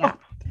 Yeah.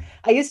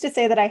 I used to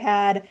say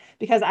that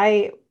because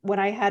when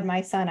I had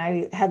my son,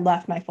 I had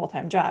left my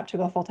full-time job to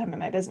go full-time in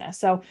my business.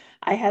 So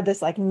I had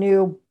this like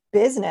new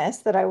business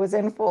that I was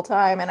in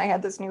full-time, and I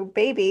had this new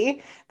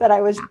baby that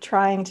I was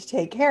trying to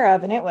take care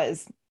of. And it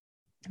was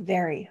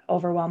very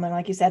overwhelming,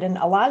 like you said. And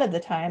a lot of the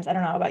times, I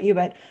don't know about you,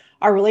 but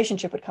our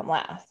relationship would come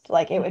last.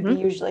 Like it would be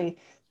Hmm. usually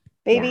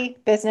Yeah. baby,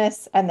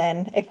 business, and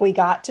then if we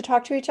got to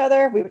talk to each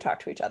other, we would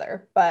talk to each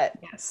other. But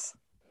Yes.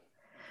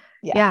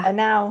 yeah, Yeah. and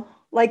now,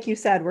 like you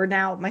said,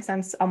 my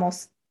son's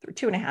almost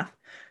 2.5.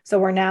 So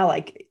we're now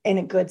like in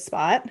a good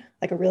spot,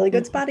 like a really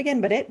good Mhm. spot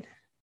again, but it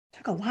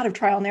took a lot of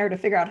trial and error to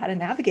figure out how to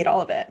navigate all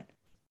of it.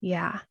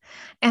 Yeah.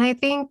 And I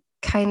think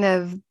kind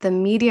of the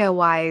media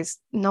wise,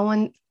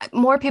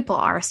 more people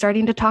are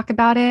starting to talk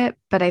about it,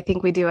 but I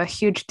think we do a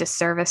huge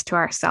disservice to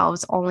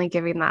ourselves only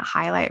giving that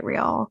highlight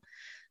reel.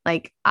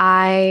 Like,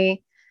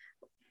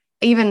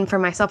 even for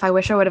myself, I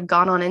wish I would have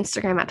gone on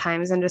Instagram at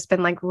times and just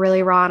been like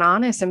really raw and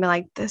honest and be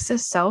like, this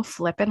is so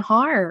flippin'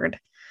 hard.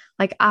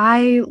 Like,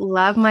 I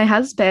love my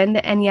husband,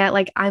 and yet,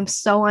 like, I'm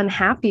so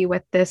unhappy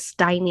with this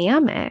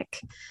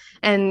dynamic.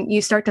 And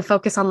you start to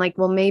focus on, like,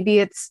 well, maybe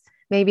it's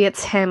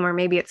him or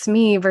maybe it's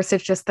me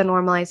versus just the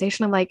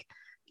normalization of like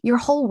your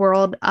whole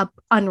world up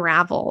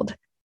unraveled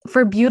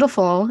for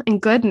beautiful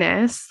and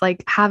goodness,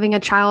 like having a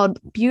child,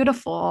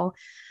 beautiful,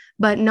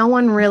 but no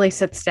one really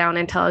sits down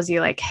and tells you,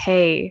 like,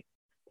 hey,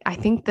 I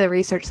think the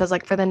research says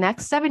like for the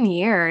next 7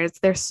 years,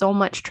 there's so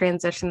much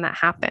transition that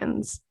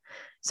happens.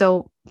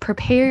 So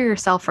prepare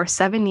yourself for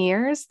 7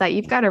 years that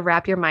you've got to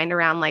wrap your mind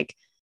around, like,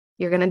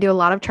 you're going to do a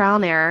lot of trial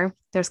and error.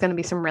 There's going to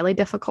be some really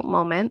difficult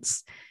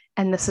moments,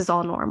 and this is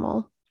all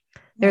normal.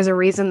 Yeah. There's a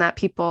reason that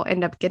people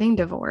end up getting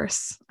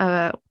divorced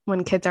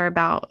when kids are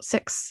about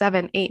 6,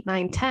 7, 8,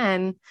 9,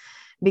 10,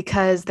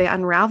 because they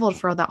unraveled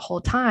for that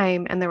whole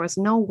time and there was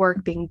no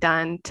work being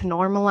done to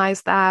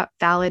normalize that,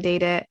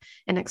 validate it,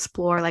 and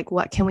explore like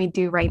what can we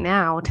do right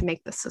now to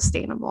make this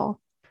sustainable.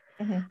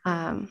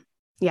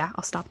 Yeah,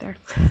 I'll stop there.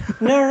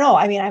 No.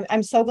 I mean,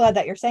 I'm so glad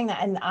that you're saying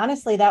that. And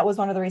honestly, that was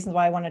one of the reasons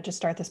why I wanted to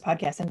start this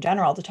podcast in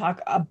general, to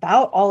talk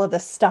about all of the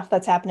stuff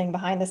that's happening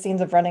behind the scenes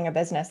of running a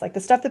business, like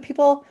the stuff that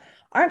people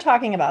aren't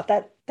talking about,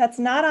 that's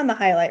not on the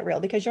highlight reel,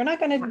 because you're not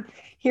going to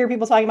hear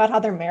people talking about how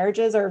their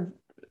marriages are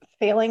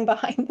failing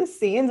behind the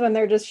scenes when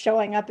they're just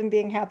showing up and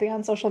being happy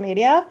on social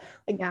media.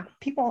 Like,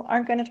 people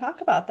aren't going to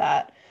talk about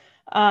that.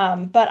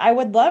 But I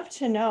would love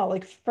to know,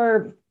 like,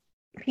 for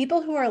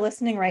people who are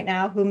listening right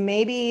now who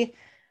maybe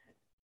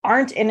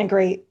aren't in a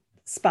great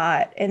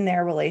spot in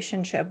their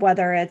relationship,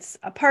 whether it's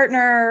a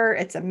partner,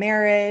 it's a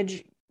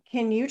marriage,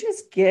 can you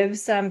just give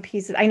some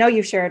pieces? I know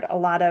you've shared a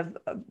lot of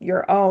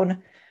your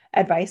own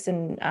advice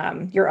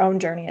and your own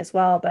journey as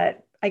well,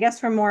 but I guess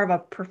from more of a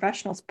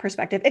professional's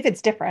perspective, if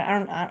it's different, I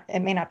don't know,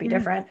 it may not be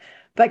different,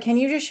 but can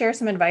you just share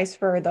some advice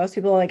for those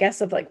people, I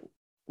guess, of like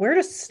where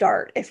to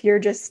start if you're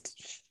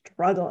just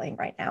struggling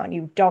right now and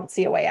you don't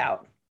see a way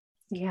out?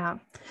 Yeah.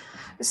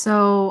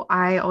 So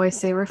I always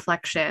say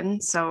reflection.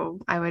 So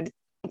I would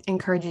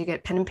encourage you to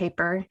get pen and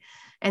paper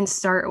and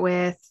start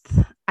with,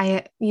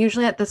 I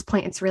usually at this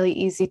point, it's really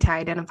easy to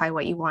identify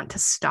what you want to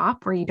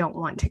stop or you don't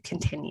want to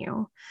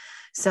continue.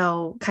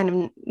 So kind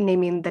of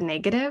naming the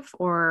negative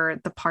or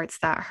the parts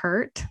that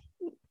hurt,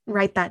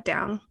 write that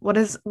down. What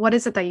is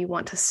it that you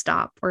want to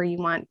stop or you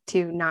want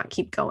to not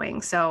keep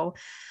going? So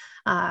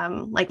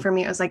like for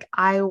me, it was like,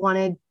 I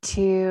wanted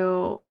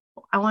to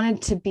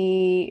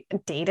be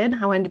dated.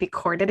 I wanted to be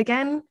courted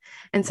again.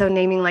 And so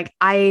naming like,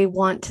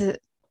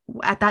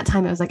 at that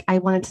time, it was like, I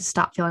wanted to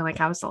stop feeling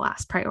like I was the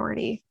last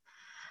priority.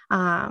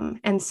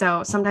 And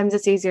so sometimes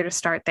it's easier to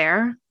start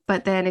there.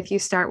 But then if you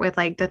start with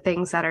like the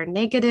things that are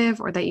negative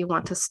or that you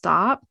want to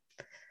stop,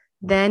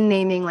 then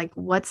naming like,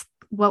 what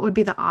would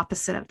be the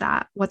opposite of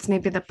that? What's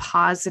maybe the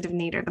positive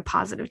need or the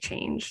positive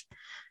change?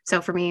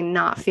 So for me,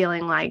 not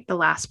feeling like the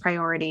last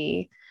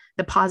priority,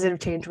 the positive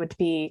change would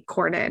be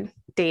courted,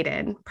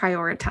 dated,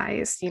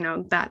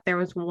 prioritized, that there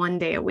was one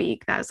day a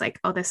week that was like,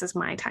 oh, this is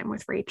my time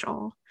with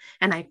Rachel.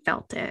 And I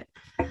felt it.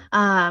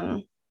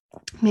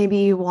 Maybe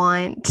you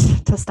want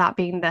to stop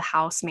being the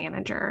house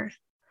manager.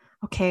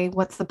 Okay,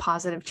 what's the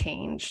positive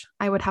change?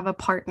 I would have a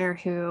partner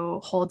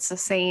who holds the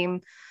same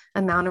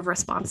amount of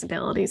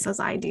responsibilities as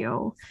I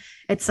do.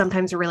 It's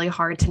sometimes really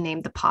hard to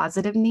name the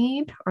positive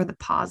need or the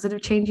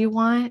positive change you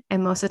want.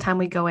 And most of the time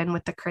we go in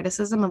with the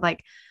criticism of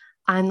like,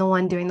 I'm the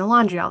one doing the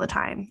laundry all the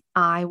time.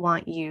 I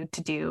want you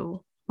to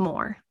do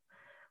more.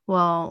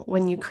 Well,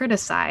 when you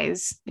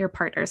criticize, your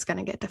partner is going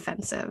to get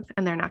defensive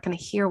and they're not going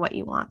to hear what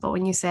you want. But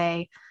when you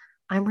say,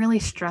 I'm really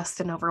stressed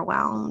and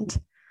overwhelmed,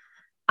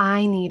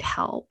 I need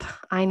help,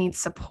 I need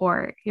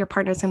support, your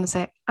partner's going to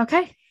say,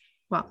 okay,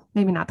 well,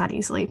 maybe not that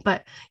easily,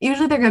 but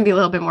usually they're going to be a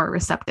little bit more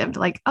receptive to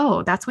like,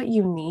 oh, that's what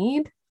you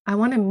need. I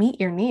want to meet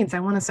your needs.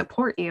 I want to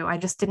support you. I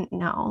just didn't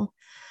know.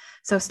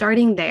 So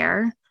starting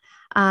there.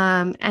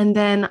 And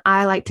then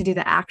I like to do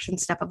the action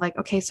step of like,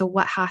 okay, so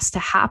what has to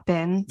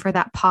happen for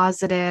that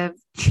positive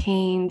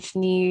change,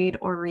 need,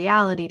 or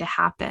reality to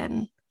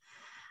happen?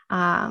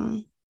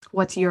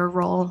 What's your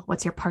role?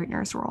 What's your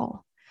partner's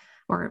role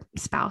or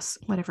spouse,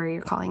 whatever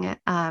you're calling it?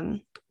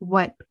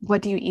 What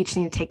do you each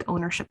need to take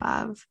ownership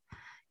of?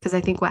 Because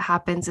I think what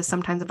happens is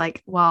sometimes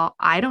like, well,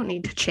 I don't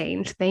need to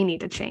change. They need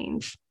to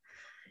change.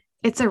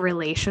 It's a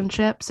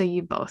relationship, so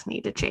you both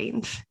need to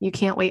change. You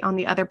can't wait on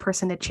the other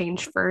person to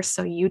change first,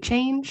 so you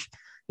change.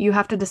 You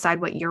have to decide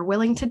what you're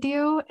willing to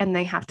do, and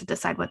they have to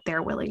decide what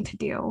they're willing to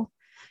do.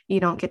 You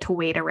don't get to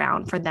wait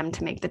around for them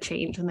to make the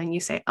change, and then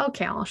you say,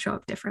 okay, I'll show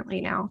up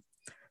differently now.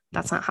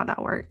 That's not how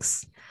that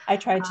works. I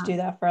tried to do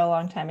that for a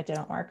long time. It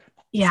didn't work.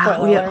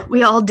 Yeah,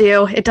 we all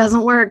do. It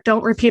doesn't work.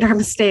 Don't repeat our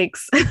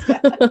mistakes.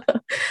 So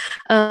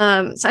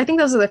I think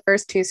those are the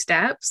first two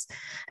steps.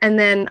 And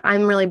then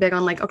I'm really big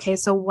on like, okay,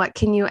 so what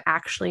can you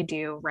actually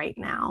do right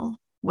now?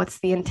 What's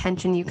the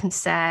intention you can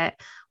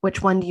set?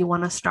 Which one do you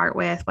want to start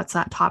with? What's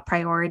that top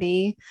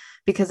priority?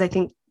 Because I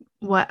think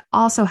what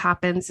also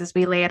happens is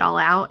we lay it all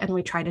out and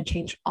we try to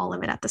change all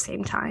of it at the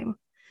same time.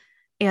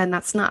 And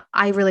that's not,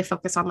 I really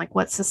focus on like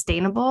what's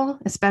sustainable,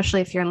 especially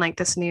if you're in like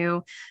this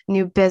new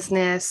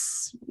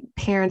business,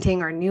 parenting,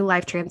 or new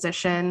life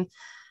transition.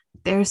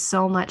 There's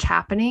so much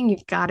happening.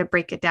 You've got to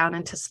break it down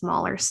into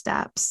smaller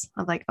steps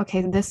of like,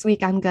 okay, this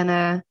week I'm going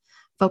to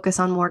focus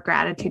on more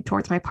gratitude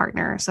towards my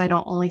partner. So I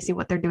don't only see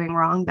what they're doing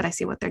wrong, but I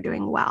see what they're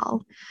doing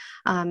well.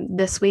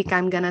 This week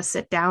I'm going to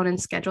sit down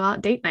and schedule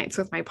out date nights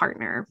with my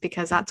partner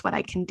because that's what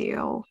I can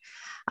do.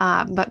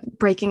 But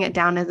breaking it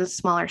down into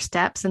smaller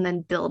steps and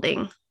then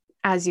building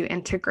as you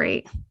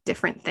integrate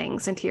different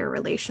things into your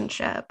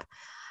relationship.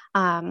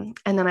 And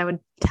then I would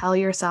tell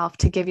yourself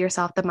to give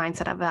yourself the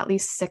mindset of at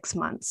least 6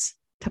 months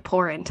to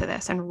pour into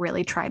this and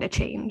really try to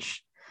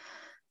change.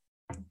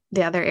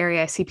 The other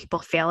area I see people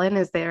fail in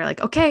is they're like,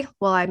 okay,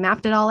 well, I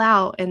mapped it all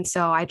out. And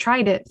so I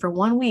tried it for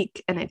 1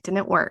 week and it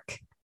didn't work.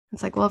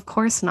 It's like, well, of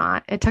course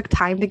not. It took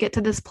time to get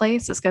to this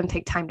place. It's going to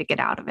take time to get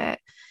out of it.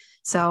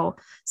 So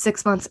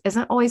 6 months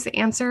isn't always the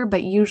answer,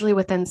 but usually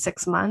within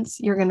 6 months,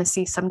 you're going to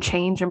see some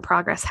change and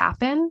progress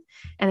happen.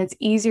 And it's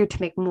easier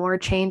to make more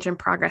change and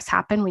progress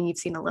happen when you've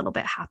seen a little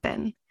bit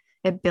happen.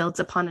 It builds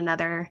upon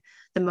another,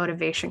 the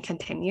motivation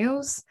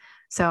continues.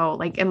 So,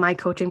 like in my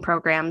coaching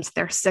programs,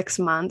 they're 6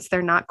 months,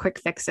 they're not quick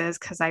fixes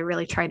because I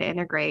really try to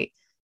integrate.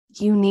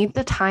 You need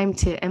the time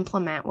to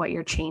implement what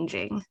you're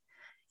changing.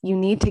 You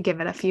need to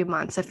give it a few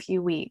months, a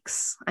few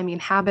weeks. I mean,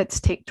 habits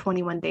take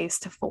 21 days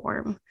to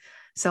form.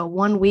 So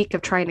 1 week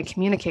of trying to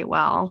communicate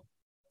well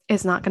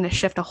is not going to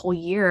shift a whole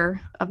year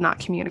of not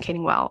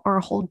communicating well or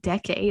a whole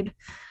decade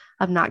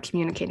of not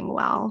communicating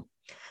well.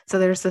 So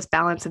there's this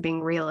balance of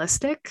being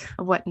realistic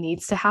of what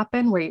needs to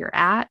happen, where you're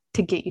at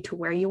to get you to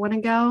where you want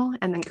to go,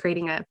 and then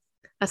creating a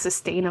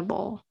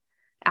sustainable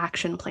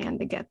action plan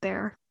to get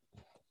there.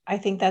 I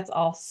think that's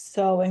all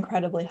so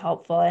incredibly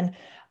helpful. And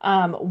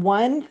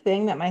one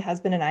thing that my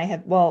husband and I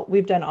have, well,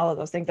 we've done all of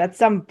those things at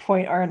some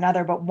point or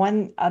another, but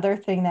one other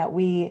thing that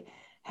we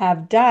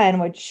have done,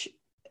 which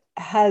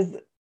has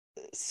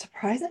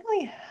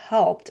surprisingly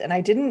helped, and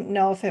I didn't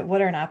know if it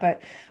would or not,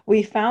 but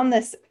we found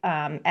this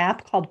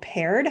app called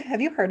Paired.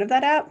 Have you heard of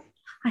that app?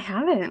 I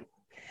haven't.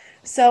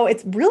 So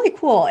it's really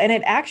cool. And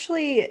it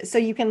actually, so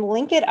you can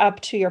link it up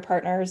to your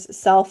partner's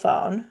cell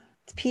phone.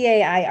 It's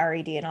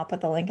Paired, and I'll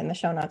put the link in the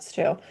show notes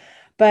too.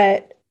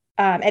 But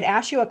it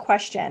asks you a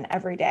question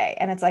every day.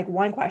 And it's like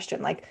one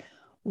question, like,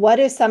 what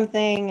is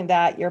something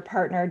that your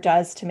partner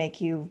does to make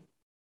you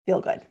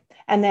feel good?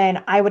 And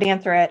then I would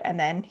answer it, and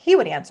then he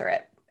would answer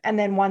it. And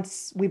then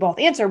once we both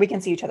answer, we can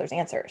see each other's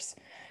answers.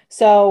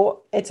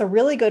 So it's a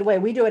really good way.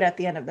 We do it at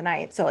the end of the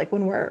night. So like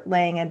when we're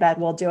laying in bed,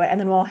 we'll do it, and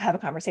then we'll have a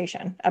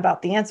conversation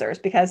about the answers,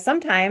 because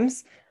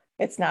sometimes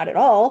it's not at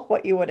all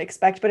what you would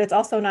expect, but it's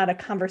also not a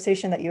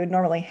conversation that you would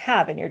normally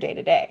have in your day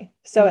to day.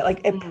 So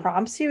it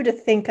prompts you to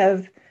think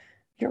of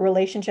your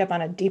relationship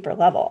on a deeper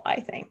level,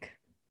 I think.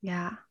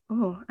 Yeah.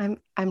 Oh,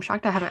 I'm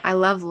shocked I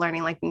love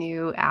learning like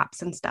new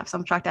apps and stuff. So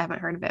I'm shocked I haven't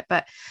heard of it,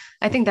 but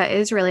I think that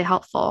is really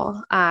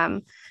helpful.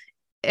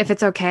 If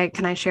it's okay,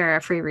 can I share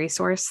a free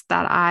resource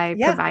that I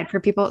provide for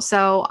people?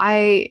 So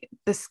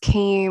this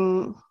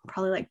came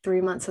probably like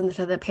 3 months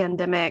into the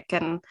pandemic.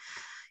 And,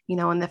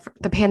 when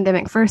the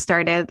pandemic first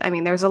started, I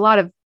mean, there was a lot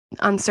of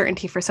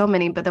uncertainty for so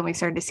many, but then we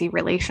started to see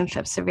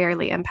relationships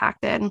severely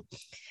impacted.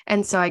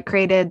 And so I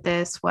created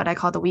this, what I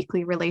call the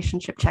weekly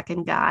relationship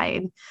check-in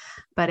guide,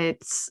 but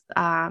it's,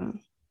 I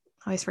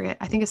always forget,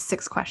 I think it's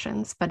 6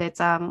 questions, but it's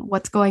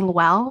what's going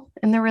well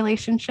in the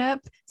relationship.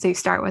 So you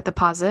start with the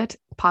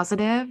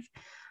positive,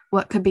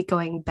 what could be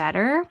going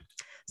better.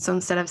 So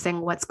instead of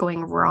saying what's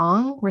going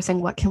wrong, we're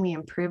saying what can we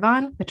improve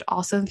on, which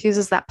also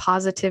infuses that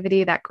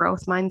positivity, that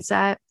growth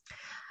mindset.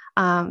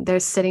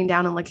 There's sitting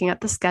down and looking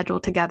at the schedule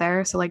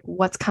together. So like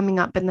what's coming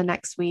up in the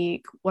next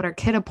week, what are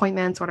kid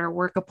appointments, what are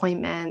work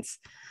appointments?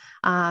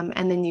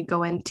 And then you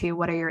go into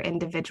what are your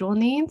individual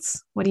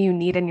needs? What do you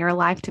need in your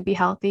life to be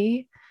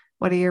healthy?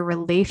 What are your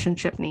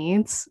relationship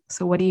needs?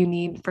 So what do you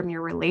need from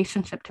your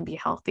relationship to be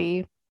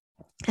healthy?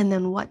 And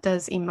then what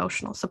does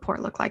emotional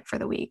support look like for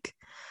the week?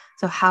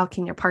 So how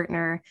can your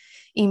partner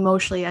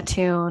emotionally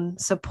attune,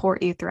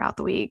 support you throughout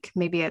the week?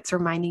 Maybe it's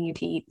reminding you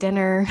to eat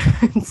dinner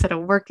instead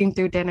of working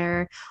through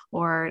dinner.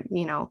 Or,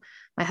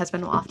 my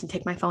husband will often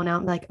take my phone out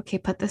and be like, okay,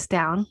 put this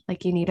down.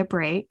 Like you need a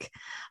break.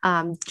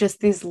 Just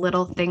these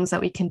little things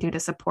that we can do to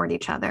support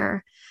each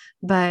other.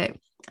 But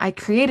I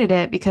created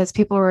it because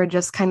people were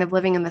just kind of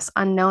living in this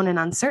unknown and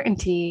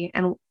uncertainty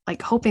and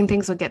like hoping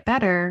things would get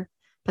better,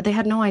 but they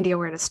had no idea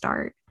where to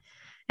start.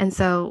 And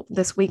so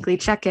this weekly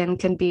check-in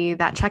can be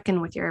that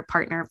check-in with your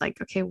partner of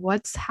like, okay,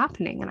 what's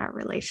happening in our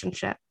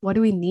relationship? What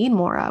do we need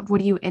more of?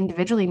 What do you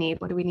individually need?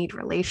 What do we need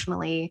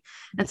relationally?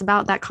 And it's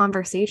about that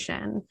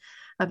conversation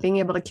of being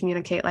able to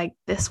communicate like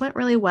this went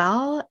really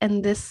well.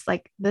 And this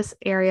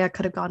area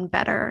could have gone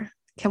better.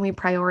 Can we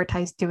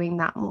prioritize doing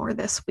that more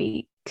this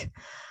week?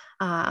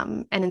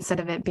 And instead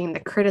of it being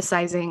the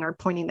criticizing or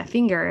pointing the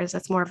fingers,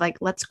 it's more of like,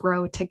 let's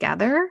grow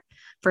together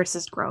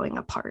versus growing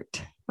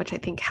apart, which I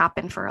think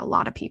happened for a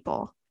lot of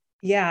people.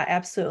 Yeah,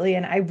 absolutely.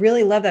 And I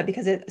really love that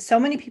because so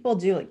many people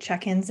do like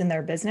check-ins in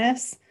their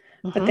business,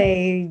 but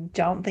they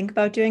don't think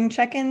about doing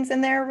check-ins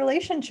in their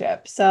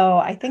relationship. So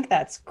I think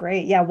that's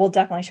great. Yeah, we'll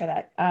definitely share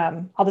that.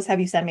 I'll just have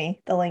you send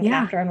me the link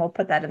after, and we'll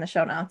put that in the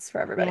show notes for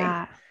everybody.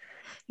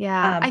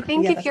 Yeah. I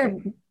think if you're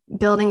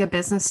building a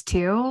business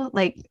too,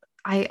 like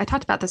I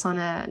talked about this on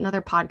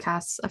another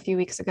podcast a few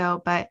weeks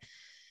ago, but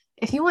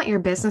if you want your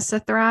business to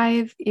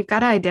thrive, you've got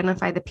to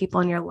identify the people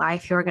in your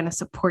life who are going to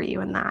support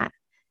you in that.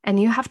 And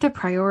you have to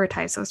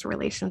prioritize those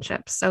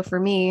relationships. So for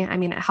me, I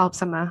mean, it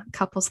helps. I'm a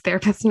couples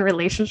therapist and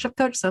relationship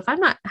coach. So if I'm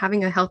not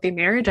having a healthy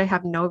marriage, I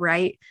have no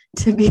right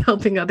to be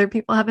helping other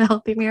people have a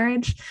healthy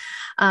marriage.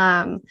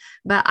 But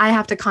I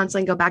have to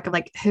constantly go back of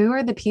like, who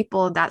are the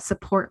people that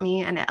support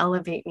me and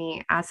elevate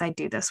me as I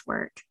do this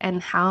work?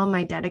 And how am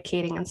I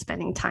dedicating and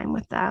spending time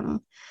with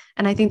them?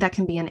 And I think that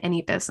can be in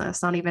any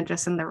business, not even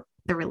just in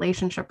the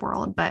relationship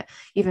world, but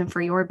even for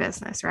your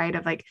business, right?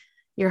 Of like,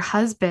 Your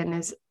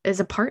husband is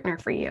a partner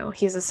for you.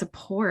 He's a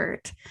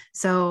support.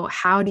 So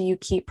how do you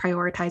keep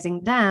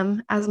prioritizing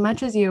them as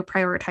much as you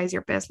prioritize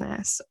your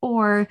business?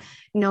 Or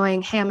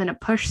knowing, hey, I'm in a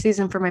push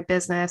season for my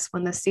business.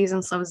 When the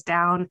season slows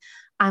down,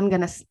 I'm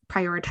going to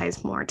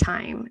prioritize more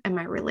time in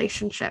my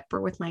relationship or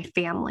with my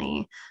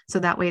family. So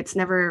that way it's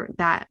never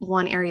that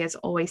one area is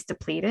always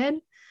depleted,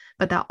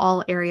 but that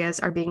all areas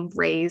are being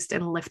raised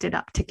and lifted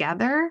up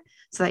together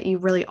so that you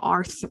really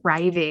are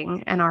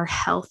thriving and are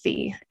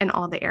healthy in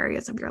all the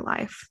areas of your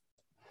life.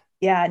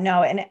 Yeah,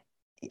 no. And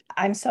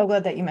I'm so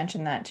glad that you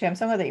mentioned that too. I'm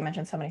so glad that you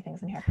mentioned so many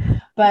things in here.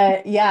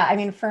 But yeah, I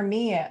mean, for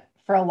me,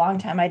 for a long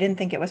time, I didn't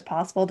think it was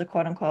possible to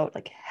quote unquote,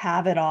 like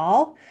have it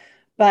all.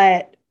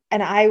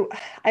 And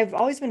I've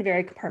always been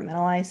very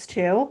compartmentalized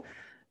too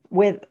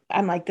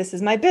I'm like, this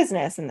is my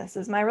business and this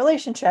is my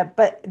relationship,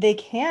 but they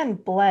can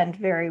blend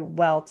very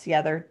well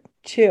together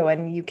too.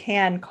 And you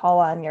can call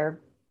on your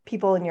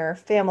people in your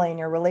family and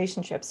your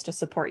relationships to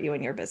support you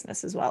in your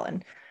business as well,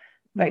 and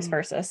vice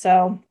versa.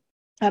 So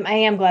I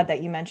am glad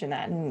that you mentioned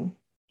that. And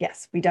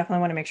yes, we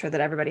definitely want to make sure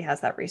that everybody has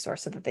that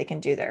resource so that they can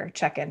do their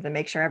check-ins and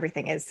make sure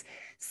everything is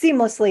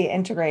seamlessly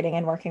integrating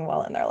and working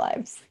well in their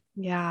lives.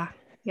 Yeah.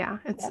 Yeah.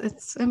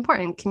 It's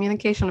important.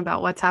 Communication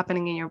about what's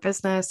happening in your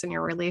business and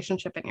your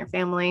relationship and your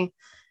family.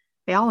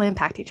 They all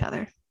impact each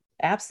other.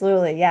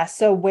 Absolutely. Yeah.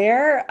 So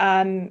where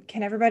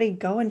can everybody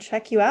go and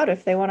check you out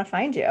if they want to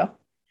find you?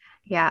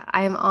 Yeah,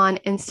 I am on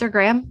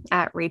Instagram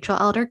at Rachel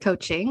Elder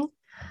Coaching.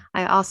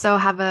 I also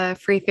have a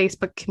free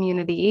Facebook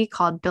community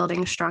called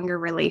Building Stronger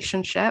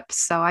Relationships.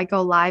 So I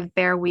go live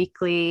there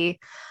weekly.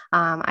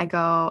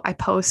 I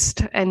post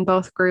in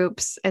both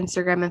groups,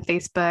 Instagram and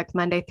Facebook,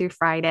 Monday through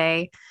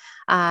Friday.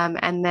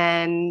 And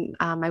then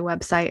my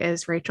website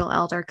is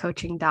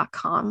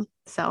racheleldercoaching.com.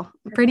 So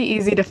pretty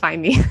easy to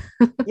find me.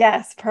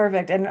 Yes,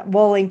 perfect. And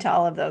we'll link to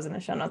all of those in the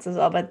show notes as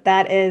well. But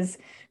that is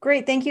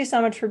great. Thank you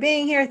so much for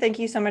being here. Thank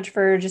you so much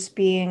for just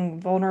being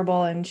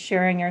vulnerable and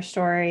sharing your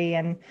story.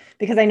 And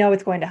because I know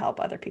it's going to help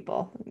other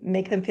people,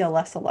 make them feel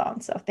less alone.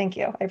 So thank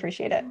you. I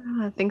appreciate it.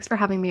 Thanks for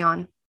having me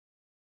on.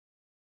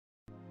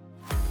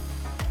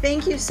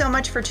 Thank you so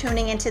much for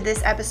tuning into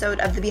this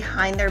episode of the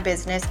Behind Their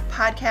Business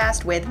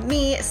podcast with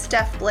me,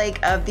 Steph Blake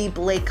of the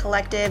Blake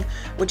Collective,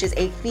 which is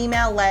a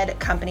female-led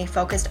company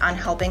focused on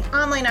helping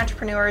online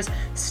entrepreneurs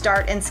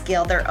start and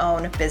scale their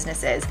own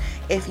businesses.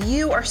 If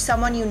you or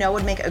someone you know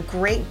would make a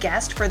great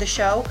guest for the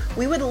show,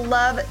 we would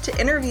love to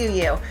interview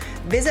you.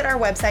 Visit our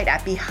website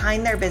at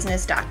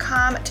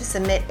behindtheirbusiness.com to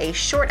submit a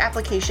short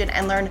application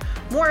and learn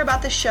more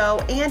about the show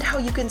and how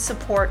you can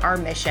support our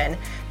mission.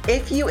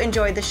 If you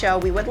enjoyed the show,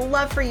 we would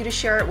love for you to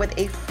share it with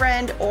a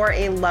friend or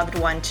a loved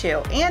one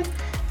too. And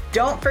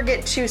don't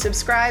forget to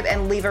subscribe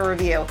and leave a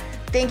review.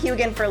 Thank you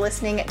again for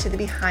listening to the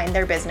Behind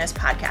Their Business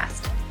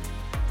podcast.